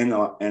in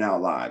our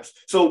lives.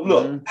 So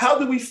look, how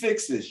do we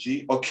fix this,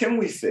 G? Or can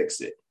we fix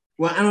it?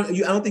 Well, I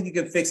don't think you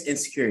can fix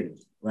insecurity,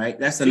 right?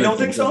 That's you don't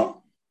think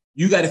so?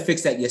 You got to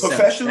fix that yourself.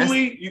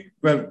 Professionally,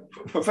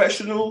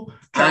 professional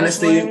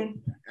counseling. Honestly,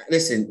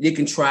 listen, you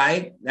can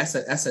try. That's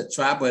a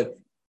try, but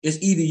it's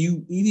either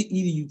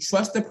you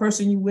trust the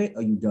person you with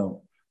or you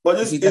don't.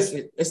 But so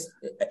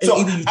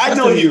I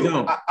know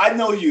you. I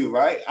know you,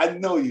 right? I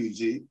know you,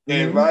 G.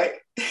 And right,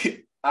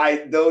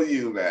 I know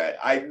you, man.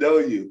 I know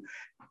you.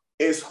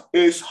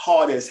 It's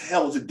hard as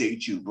hell to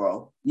date you,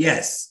 bro.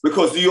 Yes.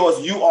 Because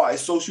you are a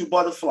social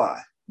butterfly.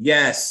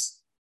 Yes.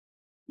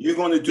 You're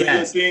going to do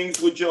your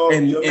things with your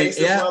brother.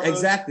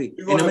 Exactly.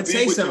 You're going to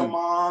be with your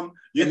mom.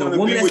 You're going to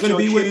be with your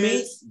kids. With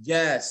me,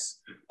 yes.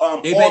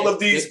 All of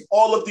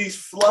these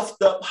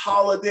fluffed up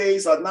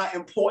holidays are not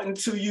important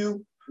to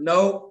you.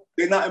 No,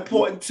 they're not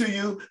important to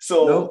you.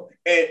 So,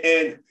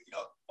 and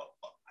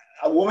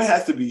a woman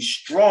has to be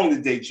strong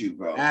to date you,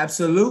 bro.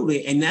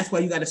 Absolutely. And that's why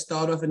you got to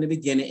start off in the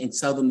beginning and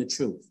tell them the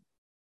truth.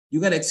 You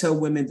got to tell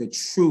women the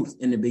truth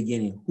in the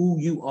beginning, who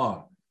you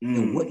are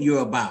and what you're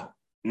about,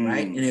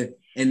 right?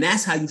 And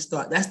that's how you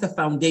start. That's the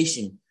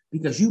foundation,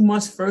 because you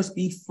must first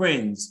be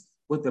friends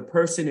with the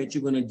person that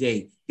you're going to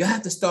date. You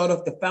have to start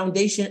off. The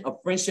foundation of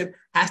friendship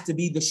has to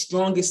be the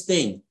strongest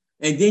thing.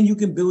 And then you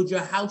can build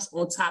your house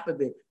on top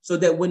of it, so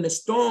that when the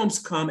storms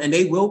come, and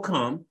they will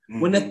come,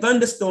 when the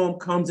thunderstorm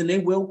comes, and they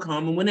will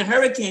come, and when the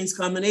hurricanes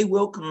come, and they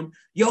will come,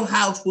 your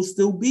house will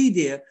still be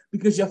there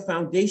because your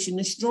foundation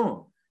is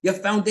strong. Your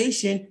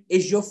foundation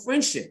is your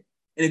friendship.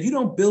 And if you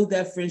don't build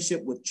that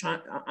friendship with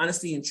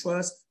honesty and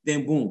trust,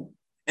 then boom.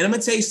 And I'm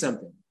going to tell you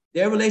something.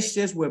 There are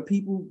relationships where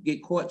people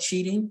get caught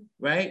cheating,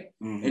 right?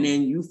 And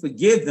then you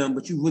forgive them,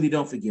 but you really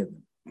don't forgive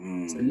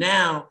them. So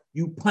now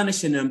you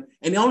punishing them.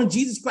 And only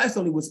Jesus Christ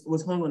only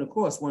was hung on the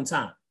cross one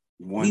time.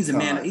 He's a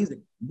man.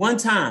 One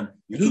time.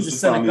 He's the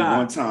son of God.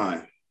 One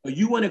time. But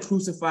you want to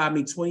crucify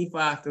me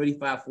 25,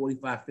 35,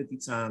 45, 50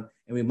 times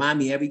and remind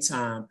me every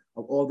time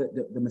of all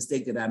the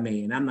mistake that I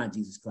made. And I'm not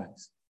Jesus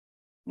Christ.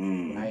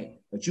 Right?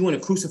 But you want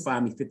to crucify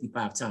me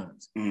 55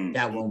 times.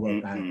 That won't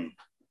work either.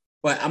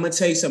 But I'm going to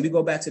tell you something. We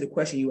go back to the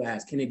question you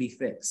asked. Can it be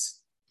fixed?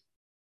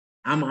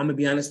 I'm going to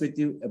be honest with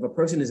you. If a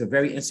person is a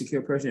very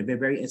insecure person, has been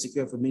very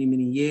insecure for many,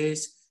 many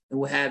years and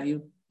what have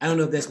you, I don't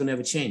know if that's going to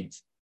ever change.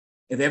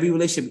 If every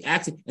relationship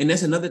acting, and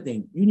that's another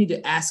thing, you need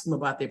to ask them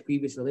about their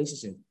previous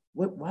relationship.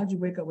 Why did you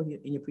break up with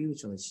in your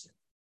previous relationship?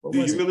 Do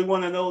you really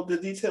want to know the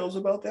details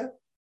about that?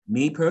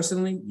 Me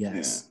personally,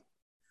 yes. Yeah.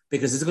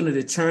 Because it's going to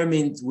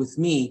determine with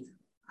me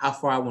how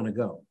far I want to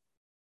go.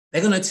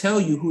 They're going to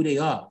tell you who they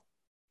are.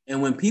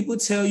 And when people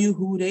tell you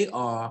who they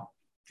are,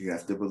 you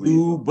have to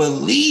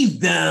believe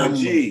them. But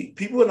gee,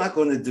 people are not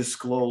going to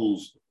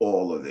disclose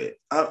all of it.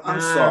 I'm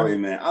sorry,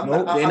 man. I'm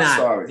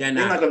sorry. They're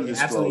not going to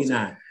disclose.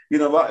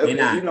 Absolutely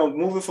not. You know,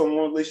 moving from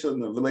one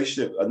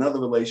relationship, another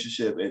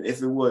relationship, and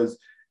if it was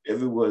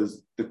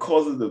the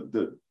cause of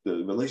the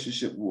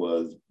relationship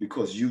was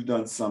because you've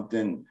done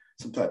something,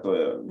 some type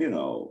of,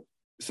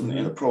 something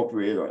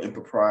inappropriate or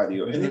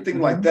impropriety or anything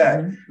like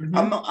that,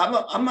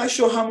 I'm not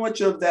sure how much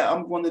of that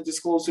I'm going to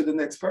disclose to the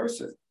next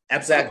person.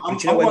 Exactly. I'm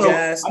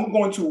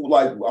going to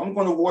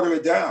water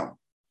it down.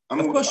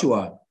 Of course you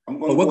are.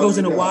 But what goes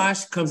in the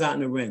wash comes out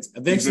in the rinse.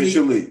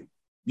 Eventually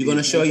you're going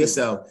to show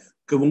yourself.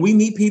 Because when we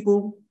meet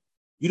people,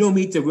 you don't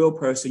meet the real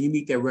person, you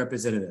meet their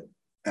representative.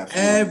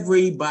 Absolutely.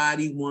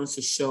 Everybody wants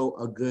to show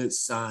a good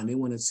sign. They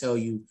want to tell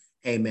you,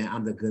 hey man,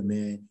 I'm the good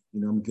man.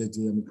 I'm a good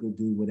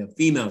dude, whatever.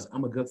 Females,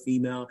 I'm a good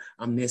female.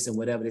 I'm this and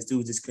whatever. This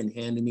dude just couldn't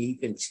handle me. He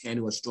couldn't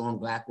handle a strong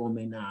black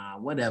woman. Nah,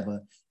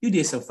 whatever. You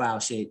did some foul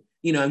shit.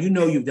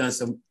 You've done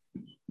some,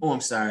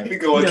 I'm sorry. Keep it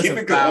going.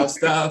 You've done some foul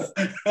stuff.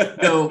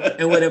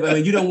 And whatever. I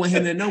mean, you don't want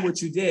him to know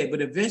what you did,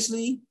 but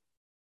eventually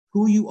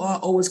who you are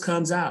always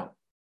comes out.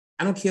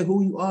 I don't care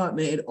who you are,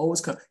 man. It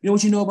always comes. You know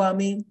what you know about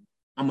me?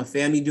 I'm a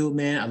family dude,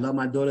 man. I love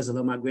my daughters. I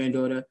love my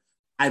granddaughter.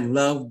 I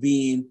love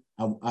being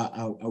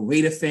a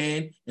Raider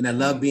fan, and I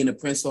love being a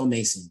Prince or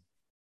Mason,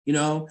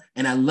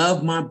 and I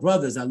love my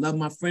brothers. I love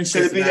my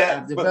friendships.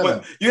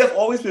 But you have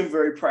always been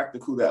very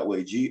practical that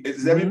way, G.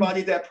 Is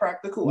everybody that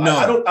practical? No,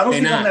 I don't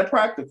think I'm that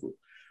practical.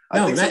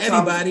 No, not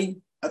everybody.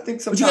 I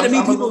think sometimes you got to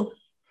meet people.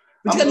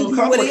 I'm a little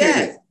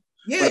complicated.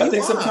 Yeah, I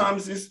think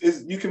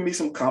sometimes you can meet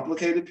some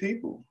complicated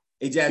people.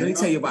 Hey, Jazz, let me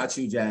tell you about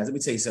you, Jazz. Let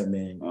me tell you something,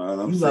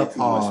 man. You love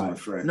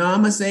hard. No,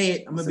 I'm gonna say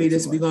it. I'm gonna be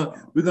this. We're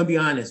gonna be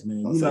honest, man.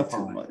 You love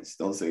hard.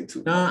 Don't say too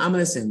much. No, I'm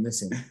listen,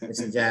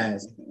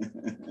 Jazz.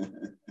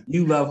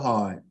 You love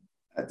hard.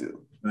 I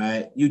do.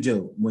 Right? You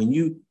do. And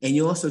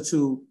you also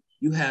too,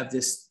 you have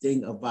this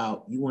thing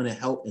about you want to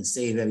help and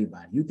save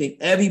everybody. You think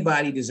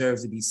everybody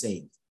deserves to be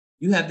saved.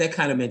 You have that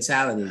kind of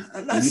mentality.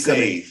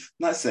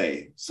 Not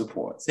save,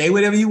 support. Say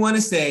whatever you want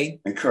to say.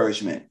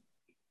 Encouragement.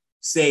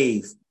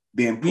 Save.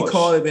 Being pushed. We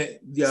call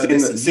it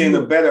seeing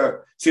the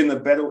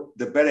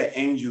better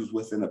angels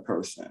within a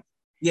person.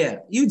 Yeah,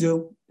 you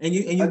do. And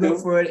you go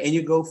for it and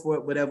you go for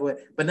it, whatever.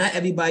 But not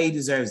everybody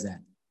deserves that.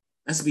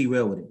 Let's be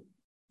real with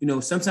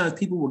it. Sometimes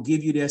people will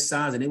give you their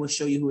signs and they will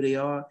show you who they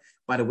are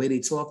by the way they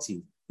talk to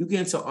you. You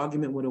get into an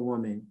argument with a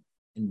woman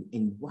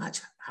and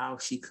watch how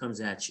she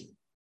comes at you.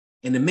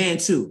 And the man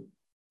too.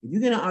 If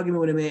you get in an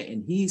argument with a man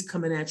and he's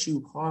coming at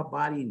you hard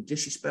body and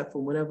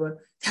disrespectful,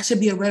 whatever, that should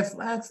be a red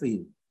flag for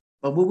you.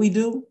 But what we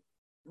do,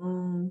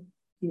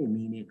 he didn't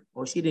mean it,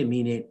 or she didn't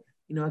mean it.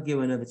 I'll give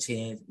her another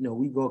chance.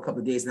 We go a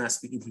couple of days not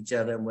speaking to each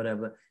other and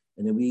whatever,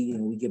 and then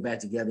we get back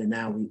together. And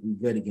now we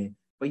good again.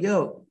 But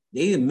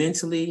they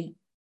mentally,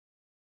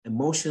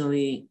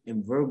 emotionally,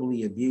 and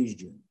verbally abused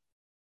you.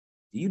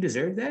 Do you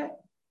deserve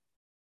that?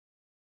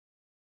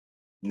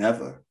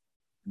 Never.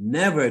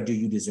 Never do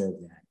you deserve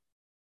that.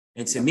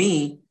 And to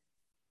me,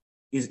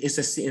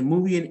 it's a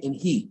movie in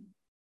heat.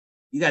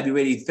 You gotta be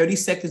ready 30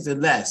 seconds or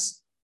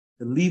less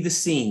to leave the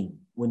scene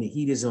when the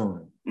heat is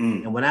on.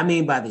 And what I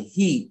mean by the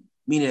heat,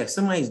 meaning if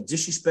somebody's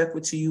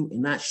disrespectful to you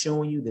and not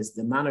showing you this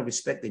the amount of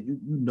respect that you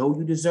know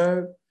you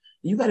deserve,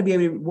 you got to be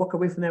able to walk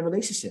away from that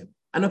relationship.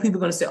 I know people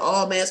are going to say,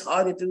 oh, man, it's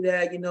hard to do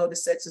that. The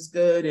sex is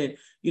good. And,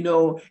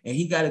 and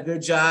he got a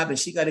good job and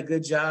she got a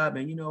good job.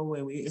 And,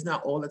 it's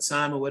not all the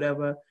time or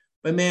whatever.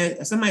 But, man,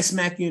 if somebody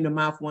smack you in the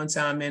mouth one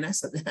time, man,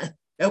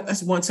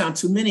 that's one time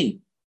too many.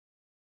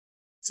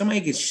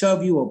 Somebody can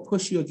shove you or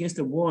push you against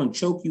the wall and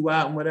choke you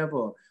out and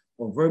whatever,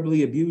 or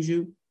verbally abuse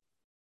you.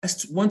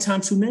 That's one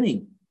time too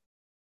many.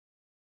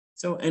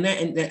 So, and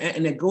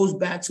that goes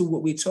back to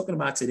what we're talking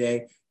about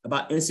today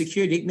about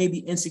insecurity. They may be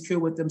insecure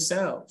with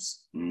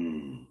themselves,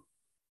 and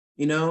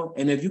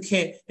if you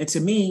can't, and to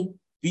me,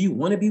 do you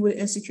want to be with an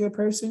insecure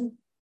person?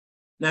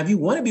 Now, if you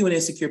want to be with an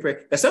insecure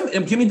person,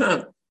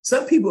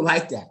 some people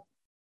like that.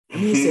 Let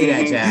me say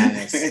that,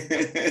 Jazz.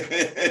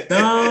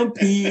 Some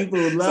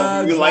people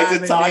love like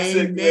the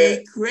toxic,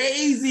 they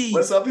crazy.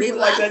 But some people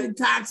like the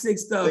toxic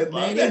stuff,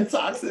 man.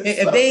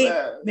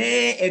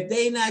 If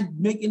they not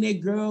making their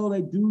girl or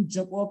dude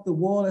jump off the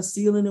wall or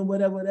ceiling and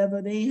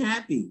whatever, they ain't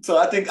happy. So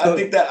I think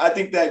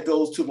that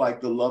goes to like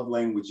the love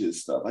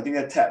languages stuff. I think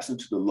that taps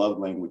into the love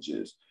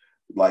languages,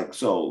 like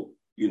so.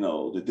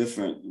 The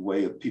different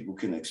way of people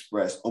can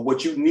express or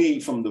what you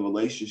need from the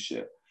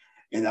relationship.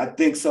 And I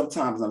think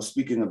sometimes I'm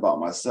speaking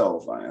about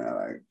myself.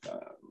 I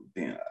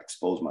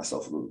expose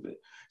myself a little bit.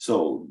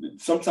 So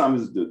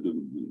sometimes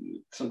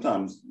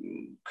sometimes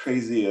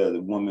crazier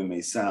the woman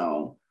may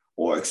sound,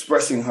 or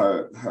expressing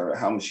her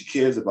how much she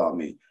cares about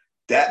me,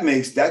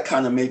 that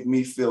kind of make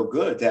me feel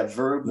good. That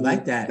verbal,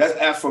 like that. That's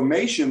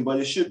affirmation, but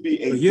it should be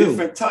a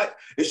different type.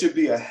 It should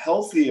be a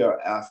healthier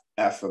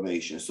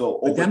affirmation. So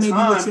over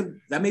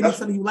time, that may be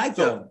something you like,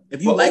 though.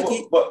 If you like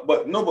it, but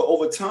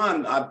over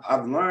time,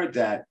 I've learned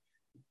that.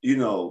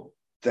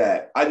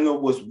 That I know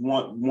was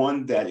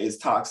one that is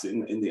toxic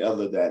and the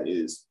other that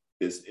is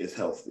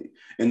healthy.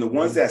 And the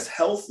ones that's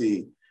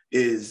healthy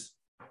is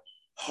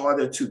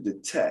harder to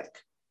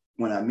detect.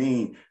 When I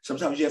mean,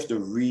 sometimes you have to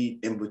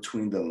read in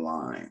between the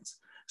lines.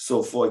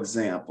 So for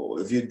example,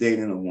 if you're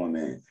dating a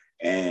woman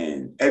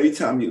and every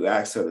time you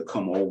ask her to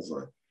come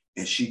over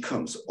and she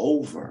comes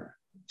over,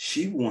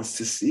 she wants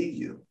to see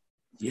you.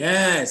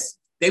 Yes.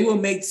 They will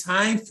make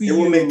time for you.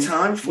 They will make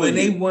time for you. When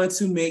they want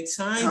to make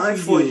time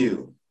for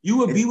you. You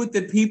will be with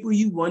the people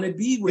you want to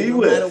be with,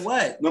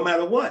 no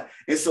matter what.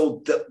 And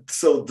so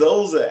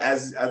those are,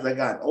 as I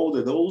got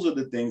older, those are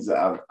the things that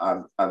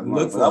I've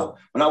learned.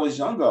 When I was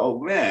younger,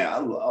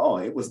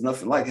 it was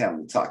nothing like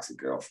having a toxic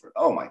girlfriend.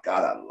 Oh my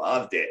God, I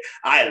loved it.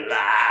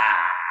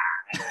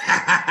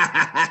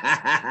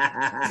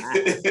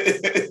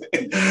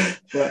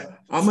 But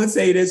I'm gonna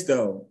say this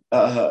though.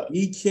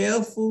 Be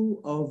careful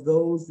of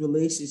those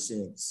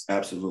relationships.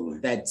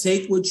 Absolutely. That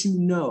take what you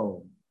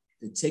know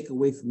to take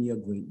away from your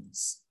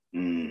greatness.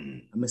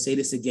 I'm gonna say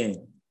this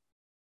again.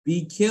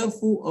 Be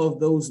careful of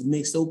those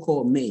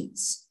so-called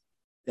mates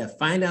that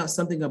find out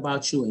something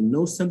about you and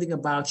know something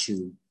about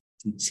you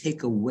to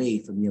take away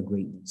from your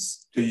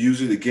greatness. To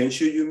use it against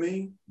you, you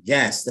mean?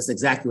 Yes, that's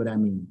exactly what I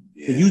mean.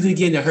 Yeah. To use it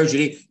again to hurt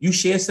you. You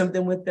share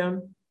something with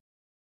them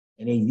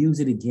and they use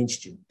it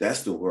against you.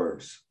 That's the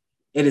worst.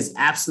 It is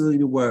absolutely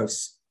the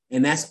worst.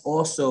 And that's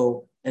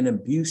also an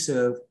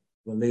abusive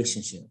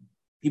relationship.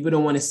 People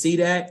don't want to see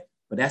that,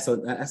 but that's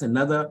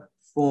another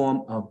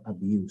form of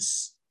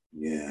abuse.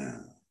 Yeah.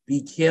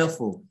 Be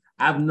careful.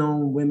 I've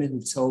known women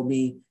who told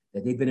me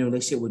that they've been in a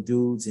relationship with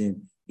dudes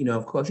and,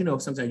 of course,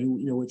 sometimes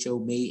you with your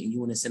mate and you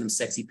want to send them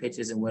sexy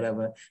pictures and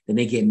whatever, then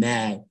they get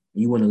mad and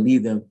you want to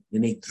leave them,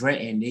 then they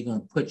threaten, they're going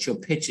to put your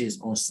pictures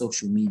on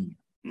social media.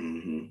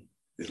 Mm-hmm.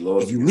 If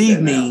you leave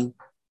me.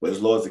 But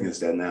there's laws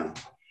against that now.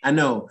 I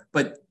know,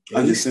 but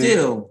they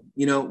still,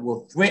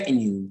 will threaten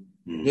you.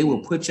 Mm-hmm. They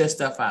will put your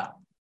stuff out.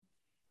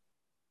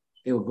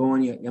 They will go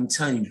on I'm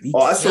telling you, be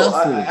careful.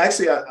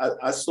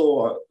 I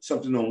saw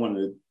something on one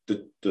of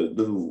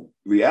the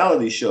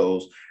reality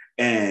shows,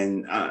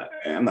 and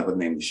I'm not going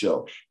to name the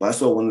show, but I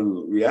saw one of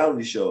the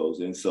reality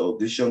shows. And so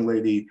this young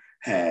lady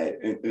had,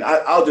 and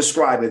I'll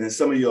describe it, and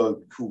some of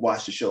you who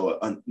watch the show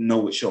know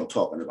what show I'm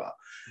talking about.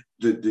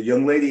 The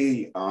young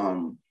lady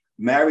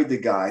married the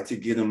guy to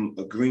get him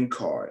a green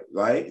card,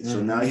 right? Mm-hmm.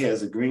 So now he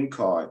has a green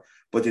card.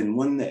 But in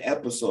one of the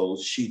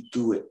episodes, she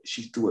threw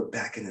it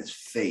back in his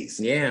face.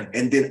 Yeah.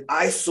 And then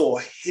I saw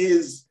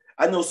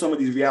I know some of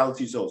these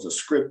reality shows are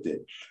scripted,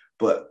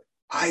 but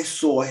I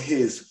saw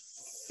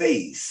his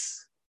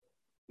face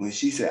when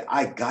she said,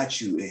 I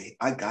got you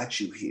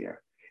here.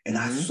 And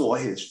I saw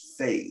his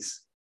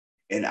face.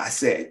 And I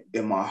said,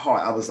 in my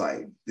heart, I was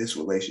like, this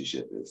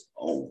relationship is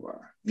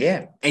over.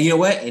 Yeah. And you know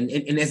what? And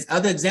there's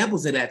other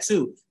examples of that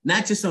too.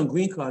 Not just on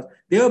green cards.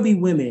 There'll be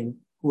women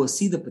who will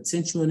see the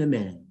potential in a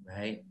man,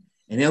 right?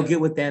 And they'll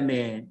get with that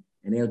man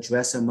and they'll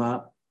dress him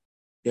up.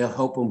 They'll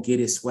help him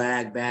get his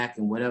swag back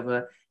and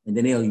whatever. And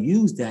then they'll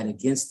use that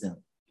against them.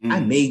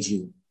 I made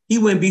you. He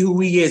wouldn't be who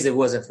he is if it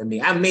wasn't for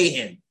me. I made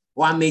him.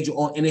 Or I made you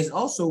on. And there's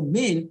also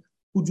men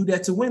who do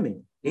that to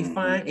women.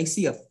 They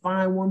see a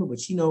fine woman, but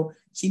she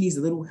needs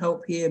a little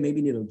help here,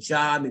 maybe need a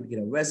job, maybe get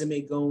a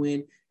resume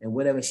going and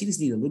whatever. She just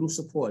needs a little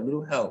support, a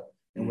little help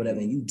and whatever.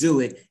 And you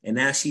do it. And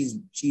now she's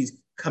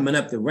coming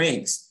up the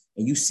ranks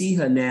and you see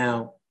her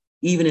now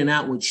evening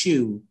out with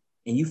you.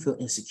 and you feel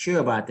insecure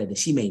about that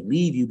she may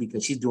leave you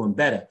because she's doing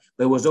better.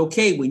 But it was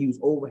okay when you was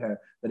over her.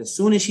 But as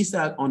soon as she's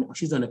on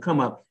the come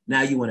up,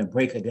 now you want to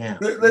break her down.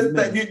 You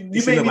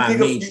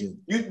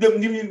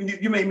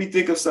made me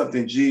think of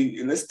something, G,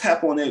 and let's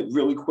tap on it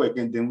really quick,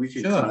 and then we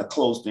can kind of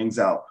close things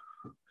out.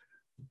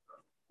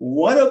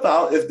 What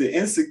about if the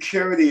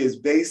insecurity is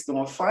based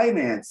on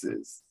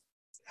finances?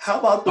 How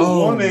about the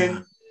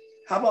woman?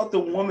 How about the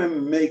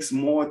woman makes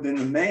more than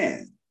the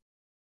man?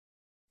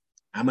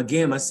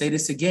 I say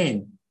this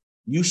again.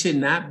 You should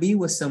not be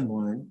with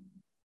someone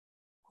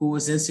who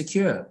is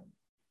insecure.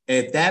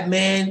 If that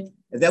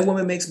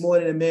woman makes more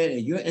than a man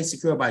and you're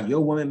insecure about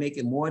your woman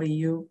making more than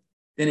you,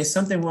 then there's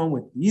something wrong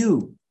with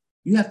you.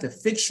 You have to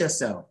fix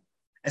yourself,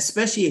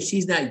 especially if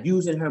she's not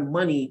using her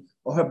money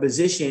or her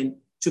position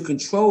to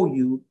control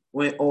you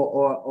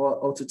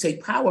or to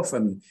take power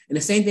from you. And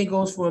the same thing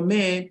goes for a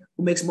man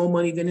who makes more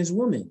money than his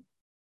woman.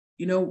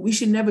 You know, we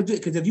should never do it,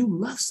 because if you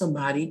love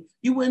somebody,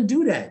 you wouldn't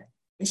do that.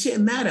 It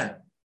shouldn't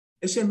matter.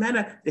 It shouldn't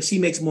matter that she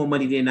makes more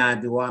money than I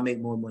do, or I make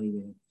more money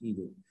than he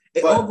do.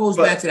 It all goes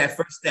back to that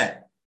first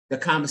step, the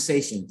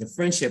conversation, the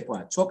friendship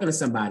part, talking to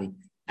somebody,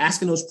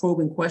 asking those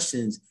probing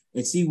questions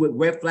and see what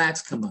red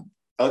flags come up.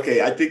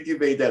 Okay, I think you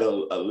made that a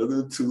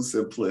little too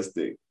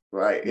simplistic,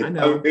 right?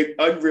 It's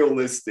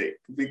unrealistic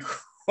because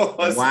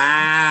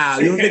wow,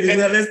 you don't think it's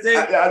realistic?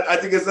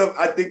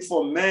 I think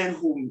for men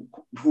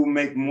who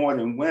make more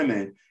than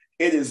women,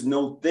 it is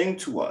no thing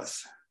to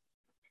us.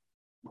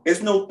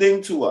 It's no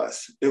thing to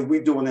us if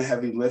we're doing the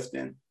heavy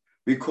lifting,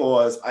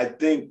 because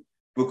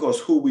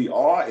who we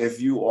are,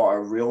 if you are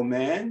a real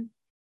man,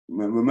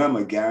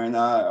 remember Gary and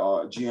I,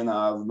 or G and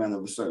I, are men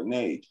of a certain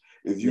age.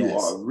 If you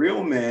are a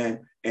real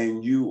man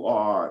and you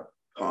are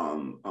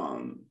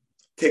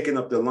taking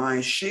up the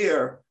lion's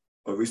share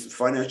of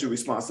financial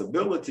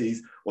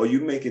responsibilities, or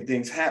you making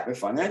things happen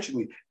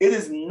financially, it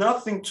is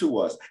nothing to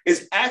us.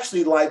 It's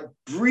actually like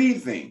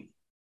breathing.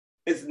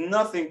 It's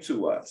nothing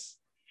to us.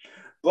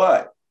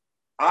 But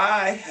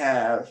I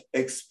have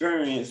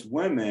experienced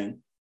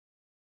women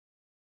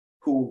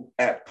who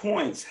at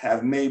points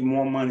have made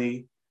more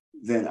money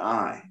than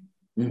I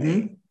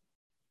made.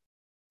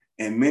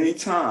 And many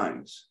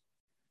times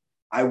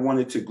I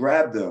wanted to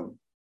grab them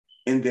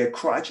in their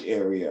crotch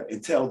area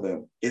and tell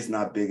them it's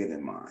not bigger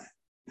than mine.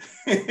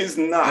 It's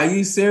not. Are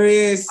you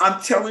serious?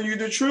 I'm telling you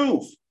the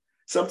truth.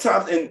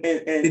 Sometimes and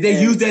did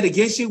they use that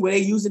against you? Were they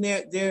using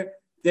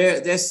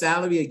their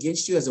salary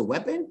against you as a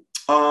weapon?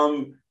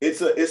 It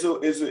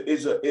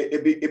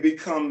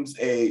becomes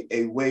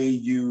a way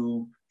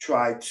you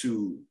try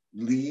to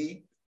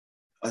lead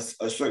a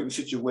certain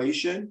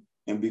situation,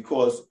 and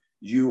because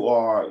you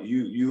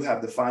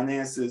have the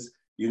finances,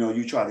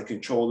 you try to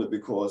control it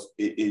because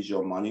it is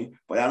your money.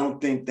 But I don't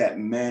think that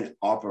men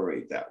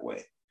operate that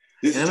way.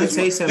 This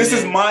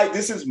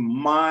is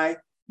my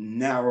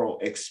narrow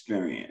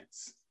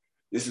experience.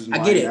 This is my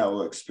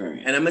narrow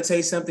experience. And I'm gonna tell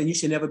you something. You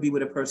should never be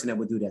with a person that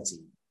would do that to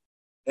you.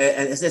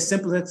 And it's as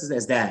simple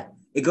as that.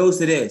 It goes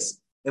to this: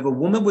 if a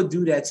woman would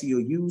do that to you,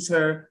 use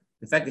her,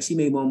 the fact that she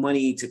made more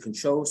money to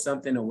control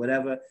something or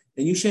whatever,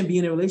 then you shouldn't be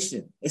in a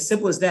relationship. It's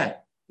simple as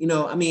that.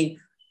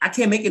 I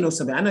can't make it no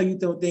simple. I know you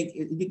don't think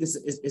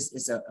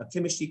it's a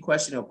chemistry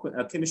question or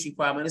a chemistry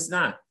problem, and it's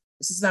not.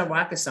 This is not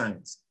rocket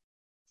science.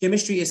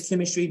 Chemistry is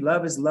chemistry.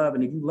 Love is love.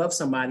 And if you love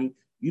somebody,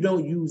 you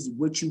don't use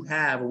what you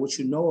have or what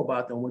you know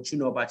about them, what you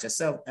know about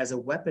yourself as a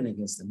weapon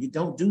against them. You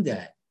don't do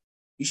that.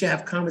 You should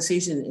have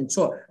conversation and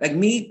talk. Like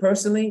me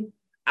personally,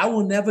 I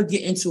will never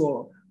get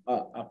into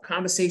a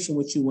conversation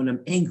with you when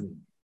I'm angry.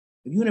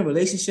 If you're in a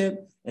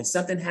relationship and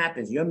something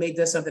happens, your mate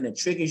does something that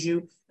triggers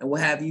you and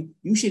what have you,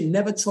 you should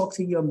never talk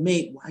to your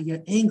mate while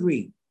you're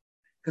angry,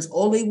 because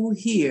all they will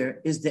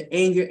hear is the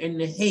anger and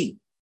the hate.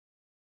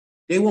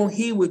 They won't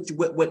hear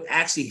what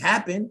actually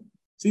happened.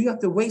 So you have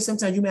to wait.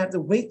 Sometimes you may have to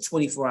wait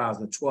 24 hours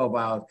or 12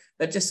 hours.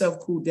 Let yourself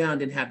cool down,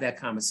 then have that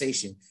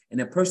conversation. And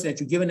the person that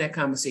you're giving that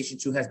conversation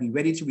to has to be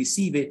ready to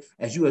receive it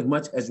as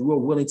much as you are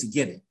willing to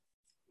give it.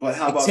 But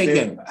how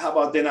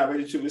about they're not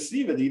ready to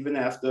receive it even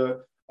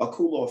after a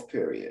cool-off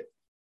period?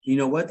 You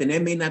know what? Then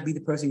that may not be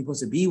the person you're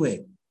supposed to be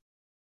with.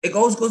 It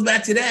goes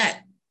back to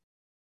that.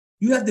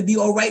 You have to be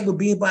all right with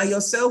being by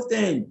yourself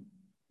then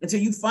until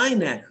you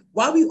find that.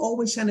 Why are we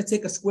always trying to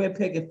take a square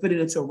peg and fit it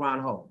into a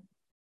round hole?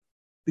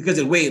 Because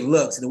of the way it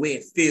looks and the way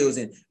it feels,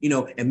 and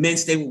and men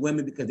stay with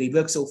women because they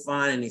look so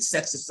fine and their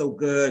sex is so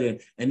good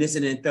and this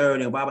and then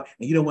third and blah, blah,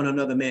 and you don't want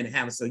another man to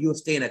have it. So you'll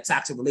stay in a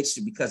toxic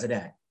relationship because of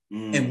that.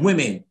 And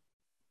women,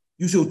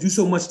 you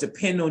so much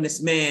depend on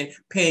this man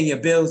paying your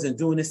bills and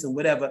doing this and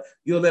whatever,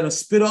 you'll let him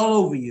spit all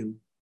over you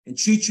and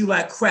treat you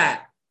like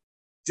crap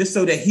just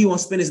so that he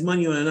won't spend his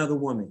money on another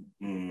woman.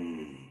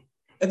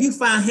 If you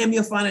find him,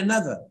 you'll find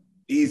another.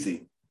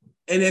 Easy.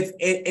 And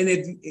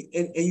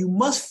you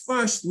must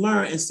first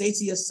learn and say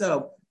to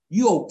yourself,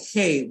 you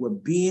okay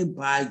with being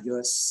by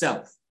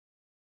yourself.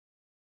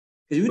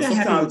 Because you're not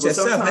happy with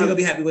yourself, how are you gonna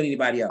be happy with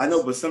anybody else? I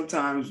know, but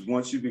sometimes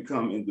once you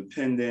become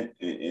independent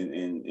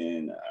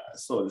and I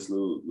saw this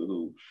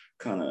little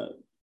kind of,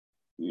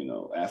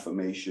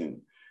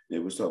 affirmation They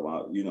was talking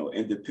about,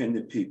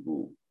 independent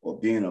people or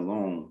being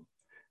alone.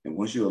 And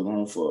once you're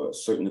alone for a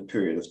certain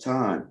period of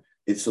time,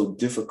 it's so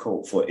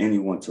difficult for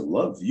anyone to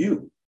love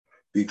you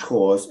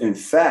because, in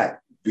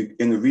fact,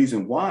 and the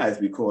reason why is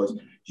because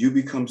you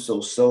become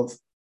so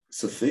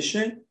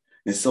self-sufficient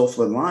and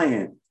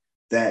self-reliant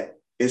that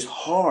it's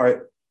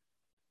hard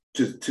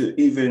to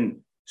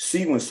even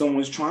see when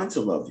someone's trying to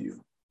love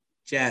you.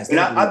 Jazz, and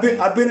I've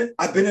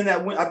been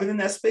in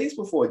that space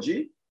before,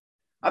 G.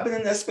 I've been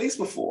in that space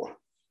before.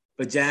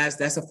 But Jazz,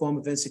 that's a form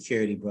of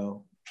insecurity,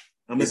 bro.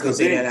 I'm just gonna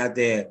say that out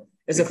there.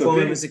 It's a form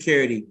of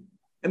insecurity.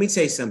 Let me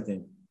tell you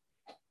something.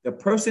 The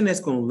person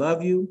that's gonna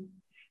love you,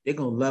 they're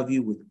gonna love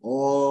you with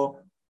all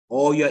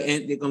your.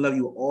 They're gonna love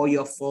you with all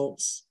your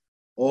faults,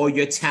 all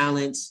your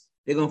talents.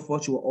 They're gonna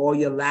support you with all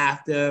your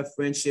laughter,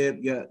 friendship,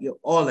 your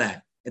all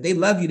that. If they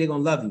love you, they're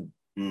gonna love you,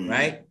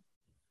 right?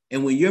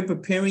 And when you're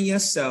preparing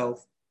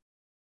yourself,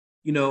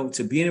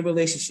 to be in a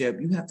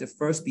relationship, you have to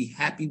first be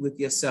happy with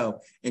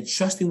yourself. And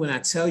trust me when I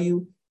tell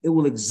you, it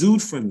will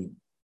exude from you.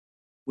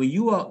 When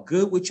you are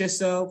good with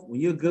yourself, when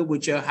you're good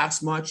with how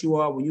smart you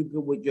are, when you're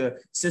good with your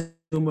sense of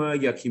humor,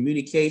 your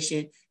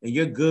communication, and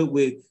you're good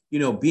with,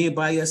 being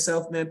by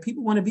yourself, man,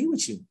 people want to be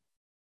with you.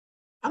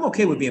 I'm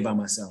okay with being by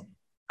myself.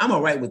 I'm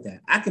all right with that.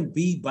 I can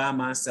be by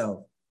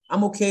myself.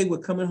 I'm okay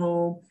with coming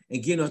home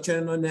and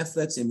turning on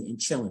Netflix and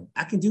chilling.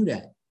 I can do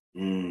that.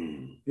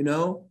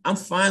 I'm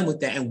fine with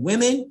that. And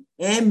women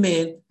and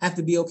men have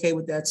to be okay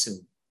with that too.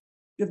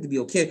 You have to be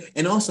okay.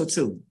 And also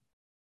too,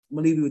 I'm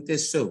gonna leave you with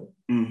this too.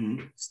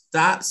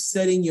 Stop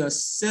setting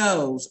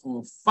yourselves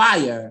on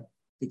fire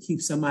to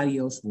keep somebody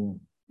else warm.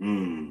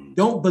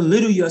 Don't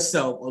belittle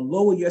yourself or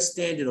lower your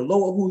standard or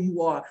lower who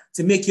you are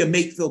to make your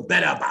mate feel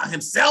better about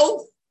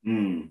himself.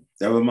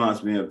 That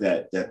reminds me of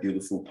that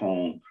beautiful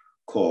poem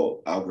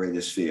called Our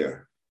Greatest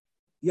Fear.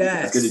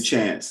 Yes. Let's get a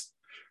chance.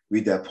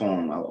 Read that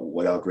poem,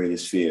 what our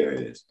greatest fear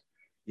is.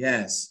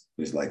 Yes.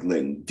 It's like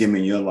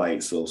dimming your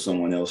light so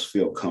someone else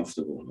feel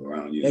comfortable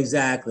around you.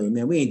 Exactly,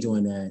 man. We ain't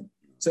doing that.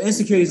 So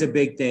insecurity is a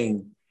big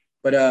thing.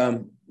 But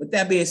with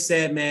that being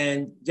said,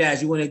 man,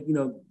 Jazz, you want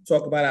to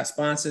talk about our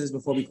sponsors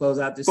before we close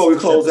out this? Before we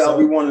close out,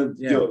 we want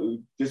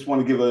to just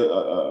want to give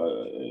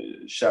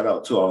a shout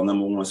out to our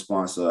number one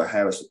sponsor,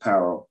 Harris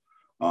Apparel,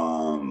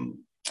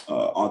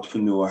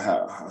 entrepreneur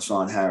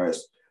Hassan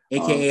Harris,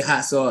 aka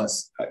Hot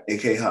Sauce,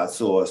 aka Hot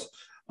Sauce,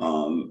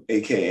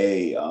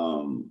 aka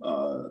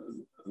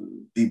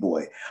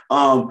B-Boy.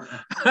 Go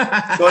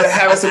to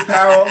Harris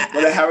Apparel,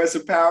 go to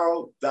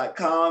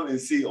harrisapparel.com and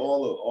see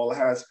all the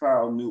Harris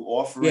Apparel new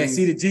offerings. Yeah,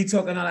 see the G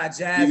Talking All That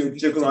Jazz.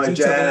 Talking All That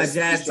Jazz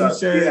t-shirts.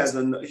 He has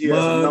a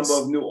number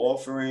of new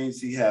offerings.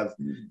 He have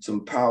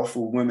some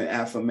powerful women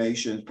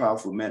affirmations,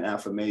 powerful men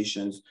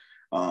affirmations,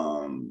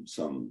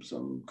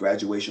 some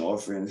graduation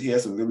offerings. He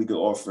has some really good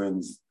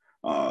offerings,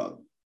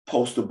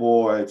 poster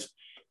boards,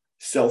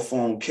 cell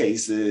phone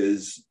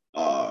cases,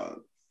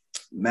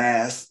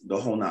 masks, the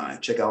whole nine.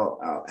 Check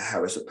out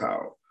Harris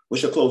Apparel.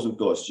 What's your closing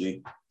thoughts,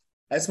 G?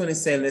 I just want to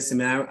say, listen,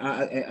 man,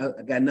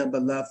 I got nothing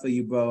but love for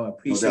you, bro. I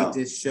appreciate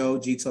this show,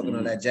 G Talking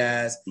All That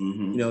Jazz.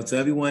 To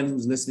everyone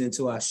who's listening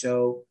to our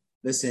show,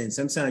 listen,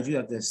 sometimes you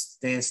have to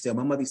stand still.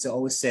 My mother used to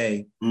always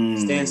say,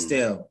 stand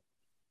still,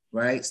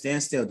 right?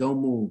 Stand still, don't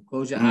move.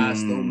 Close your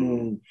eyes, don't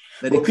move.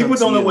 People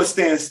don't know what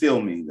stand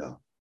still means, though.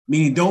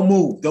 Meaning don't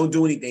move, don't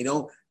do anything.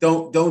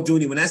 Don't do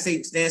anything. When I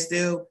say stand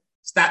still,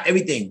 stop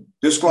everything.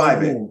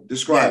 Describe it.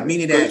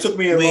 Meaning that it took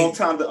me a long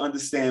time to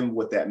understand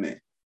what that meant,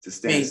 to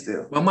stand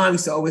still. My mom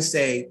used to always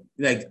say,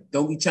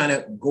 don't be trying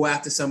to go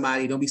after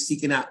somebody. Don't be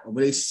seeking out a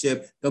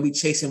relationship. Don't be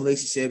chasing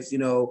relationships.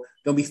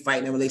 Don't be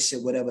fighting a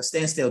relationship, whatever.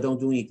 Stand still. Don't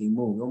do anything.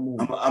 Move. Don't move.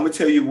 I'm going to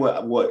tell you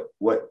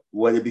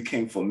what it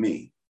became for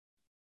me.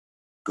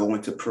 Go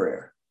into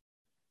prayer.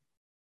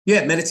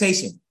 Yeah,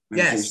 meditation.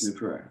 Meditation and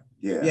prayer.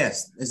 Yeah.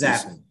 Yes,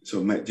 exactly.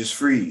 So just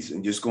freeze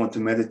and just go into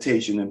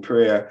meditation and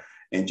prayer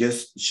and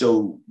just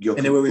show your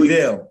it will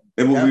reveal.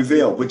 It will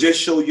reveal, but just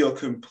show your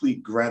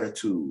complete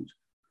gratitude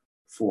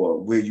for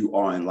where you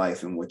are in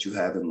life and what you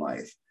have in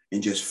life,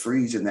 and just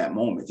freeze in that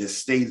moment. Just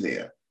stay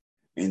there,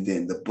 and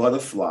then the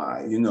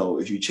butterfly.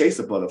 If you chase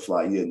a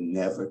butterfly, you'll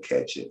never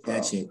catch it.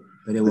 Catch it,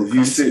 but it will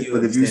come to you.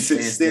 But if you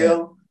sit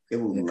still, it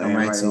will land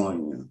right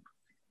on you.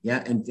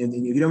 Yeah, and if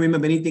you don't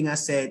remember anything I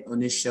said on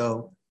this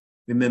show,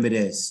 remember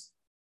this.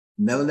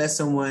 Never let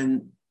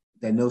someone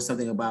that knows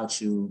something about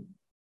you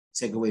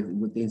take away from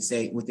what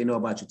they know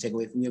about you, take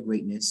away from your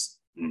greatness.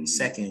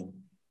 Second,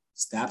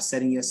 stop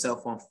setting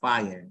yourself on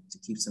fire to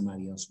keep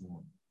somebody else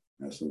warm.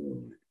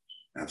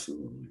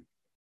 Absolutely.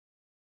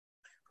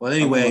 Well,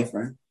 anyway,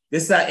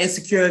 this is our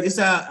Insecure. This is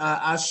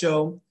our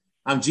show.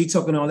 I'm G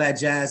Talking All That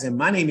Jazz, and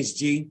my name is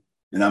G.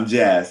 And I'm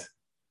Jazz.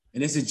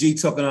 And this is G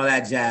Talking All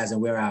That Jazz,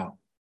 and we're out.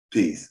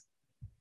 Peace.